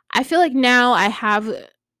 I feel like now I have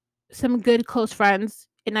some good close friends,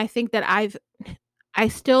 and I think that I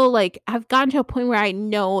still like have gotten to a point where I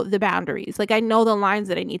know the boundaries. Like, I know the lines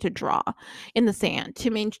that I need to draw in the sand to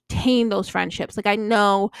maintain those friendships. Like, I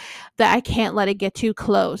know that I can't let it get too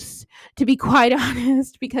close, to be quite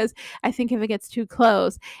honest, because I think if it gets too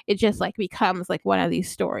close, it just like becomes like one of these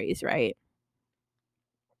stories, right?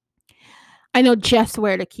 I know just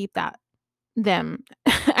where to keep them.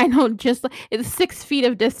 I know just it's 6 feet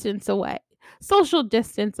of distance away. Social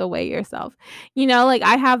distance away yourself. Like,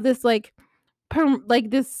 I have this like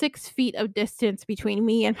this 6 feet of distance between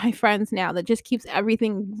me and my friends now, that just keeps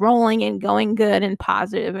everything rolling and going good and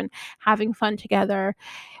positive and having fun together,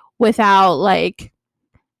 without like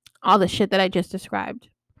all the shit that I just described.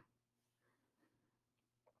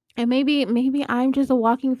 And maybe I'm just a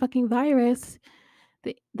walking fucking virus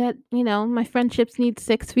that my friendships need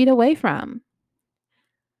 6 feet away from.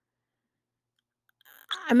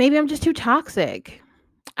 Maybe I'm just too toxic.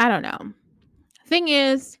 I don't know. Thing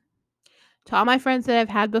is, to all my friends that I've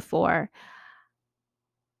had before,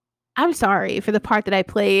 I'm sorry for the part that I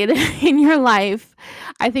played in your life.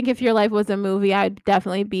 I think if your life was a movie, I'd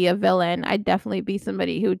definitely be a villain. I'd definitely be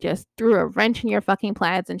somebody who just threw a wrench in your fucking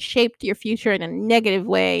plans and shaped your future in a negative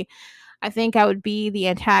way. I think I would be the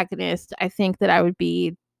antagonist. I think that I would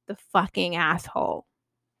be the fucking asshole.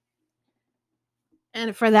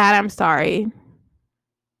 And for that, I'm sorry.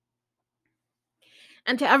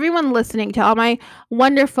 And to everyone listening, to all my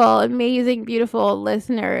wonderful, amazing, beautiful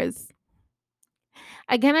listeners,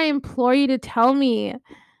 again, I implore you to tell me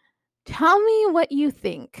what you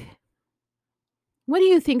think. What do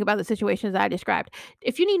you think about the situations that I described?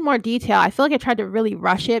 If you need more detail, I feel like I tried to really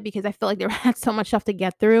rush it because I feel like there had so much stuff to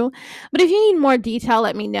get through. But if you need more detail,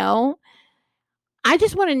 let me know. I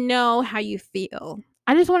just want to know how you feel.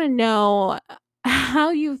 I just want to know how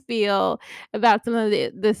you feel about some of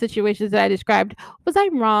the situations that I described. Was I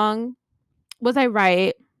wrong? Was I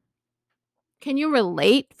right? Can you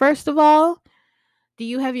relate, first of all? Do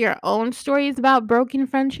you have your own stories about broken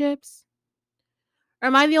friendships? Or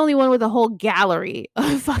am I the only one with a whole gallery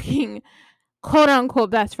of fucking quote unquote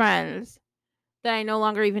best friends that I no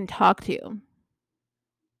longer even talk to?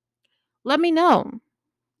 Let me know.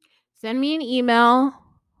 Send me an email,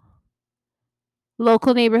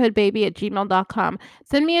 localneighborhoodbaby@gmail.com.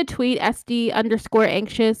 Send me a tweet,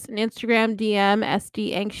 SD_anxious, an Instagram DM,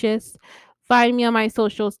 SD anxious. Find me on my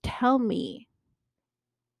socials. Tell me.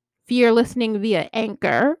 If you're listening via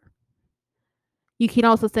Anchor, you can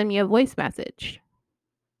also send me a voice message.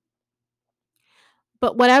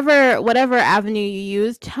 But whatever avenue you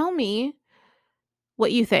use, tell me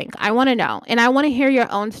what you think. I want to know. And I want to hear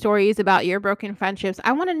your own stories about your broken friendships.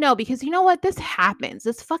 I want to know because you know what? This happens.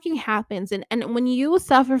 This fucking happens. And when you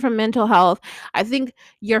suffer from mental health, I think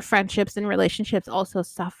your friendships and relationships also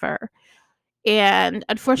suffer. And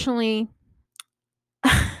unfortunately,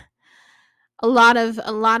 a lot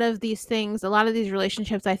of these things, a lot of these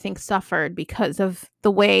relationships I think suffered because of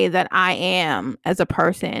the way that I am as a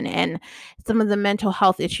person, and some of the mental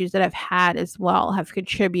health issues that I've had as well have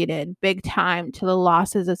contributed big time to the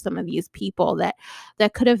losses of some of these people that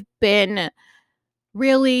could have been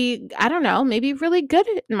really, I don't know, maybe really good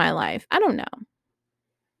in my life. I don't know.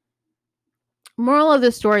 Moral of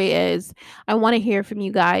the story is I want to hear from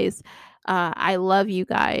you guys. I love you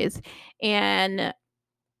guys. And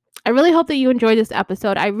I really hope that you enjoyed this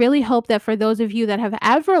episode. I really hope that for those of you that have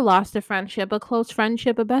ever lost a friendship, a close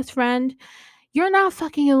friendship, a best friend, you're not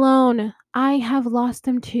fucking alone. I have lost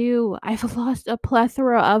them too. I've lost a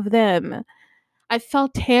plethora of them. I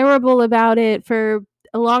felt terrible about it for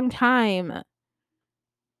a long time. And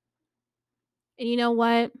you know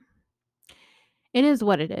what? It is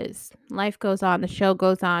what it is. Life goes on, the show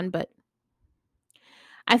goes on, but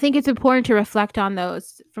I think it's important to reflect on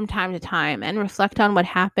those from time to time and reflect on what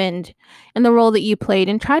happened and the role that you played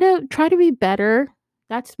and try to be better.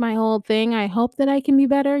 That's my whole thing. I hope that I can be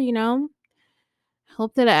better, you know?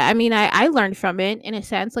 Hope that I mean I learned from it in a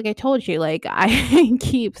sense. Like I told you, like I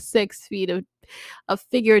keep 6 feet of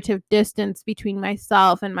figurative distance between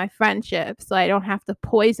myself and my friendship so I don't have to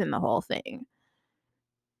poison the whole thing,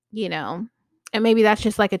 you know? And maybe that's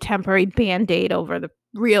just like a temporary band-aid over the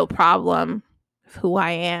real problem of who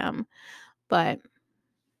I am. But at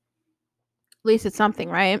least it's something,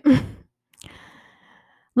 right?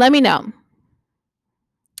 Let me know.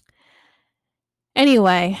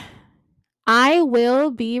 Anyway, I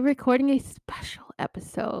will be recording a special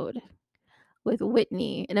episode with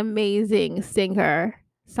Whitney, an amazing singer,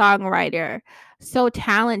 songwriter, so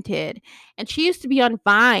talented. And she used to be on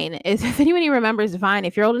Vine. If anybody remembers Vine,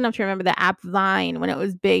 if you're old enough to remember the app Vine when it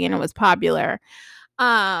was big and it was popular,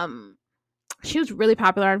 she was really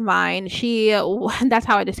popular on Vine. That's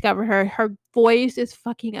how I discovered her. Her voice is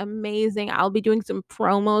fucking amazing. I'll be doing some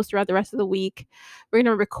promos throughout the rest of the week. We're going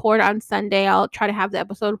to record on Sunday. I'll try to have the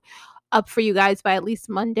episode up for you guys by at least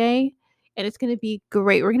Monday. And it's going to be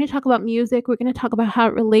great. We're going to talk about music. We're going to talk about how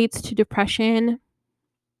it relates to depression.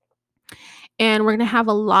 And we're going to have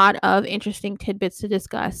a lot of interesting tidbits to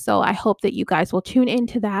discuss. So I hope that you guys will tune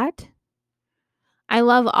into that. I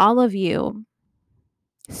love all of you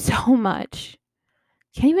so much.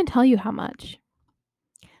 Can't even tell you how much,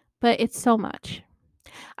 but it's so much.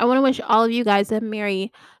 I want to wish all of you guys a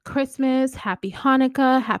Merry Christmas, Happy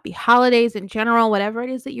Hanukkah, Happy Holidays in general, whatever it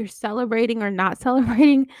is that you're celebrating or not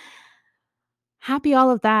celebrating. Happy all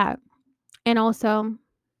of that. And also,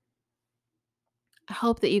 I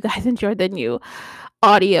hope that you guys enjoyed the new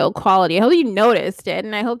audio quality. I hope you noticed it.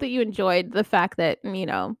 And I hope that you enjoyed the fact that, you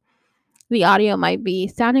know, the audio might be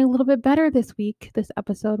sounding a little bit better this week, this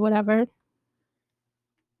episode, whatever.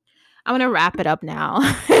 I'm going to wrap it up now.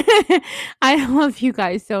 I love you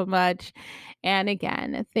guys so much. And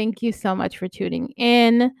again, thank you so much for tuning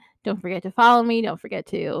in. Don't forget to follow me. Don't forget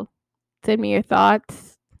to send me your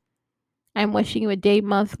thoughts. I'm wishing you a day,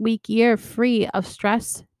 month, week, year free of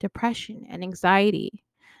stress, depression, and anxiety.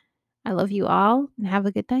 I love you all and have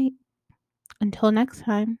a good night. Until next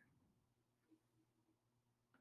time.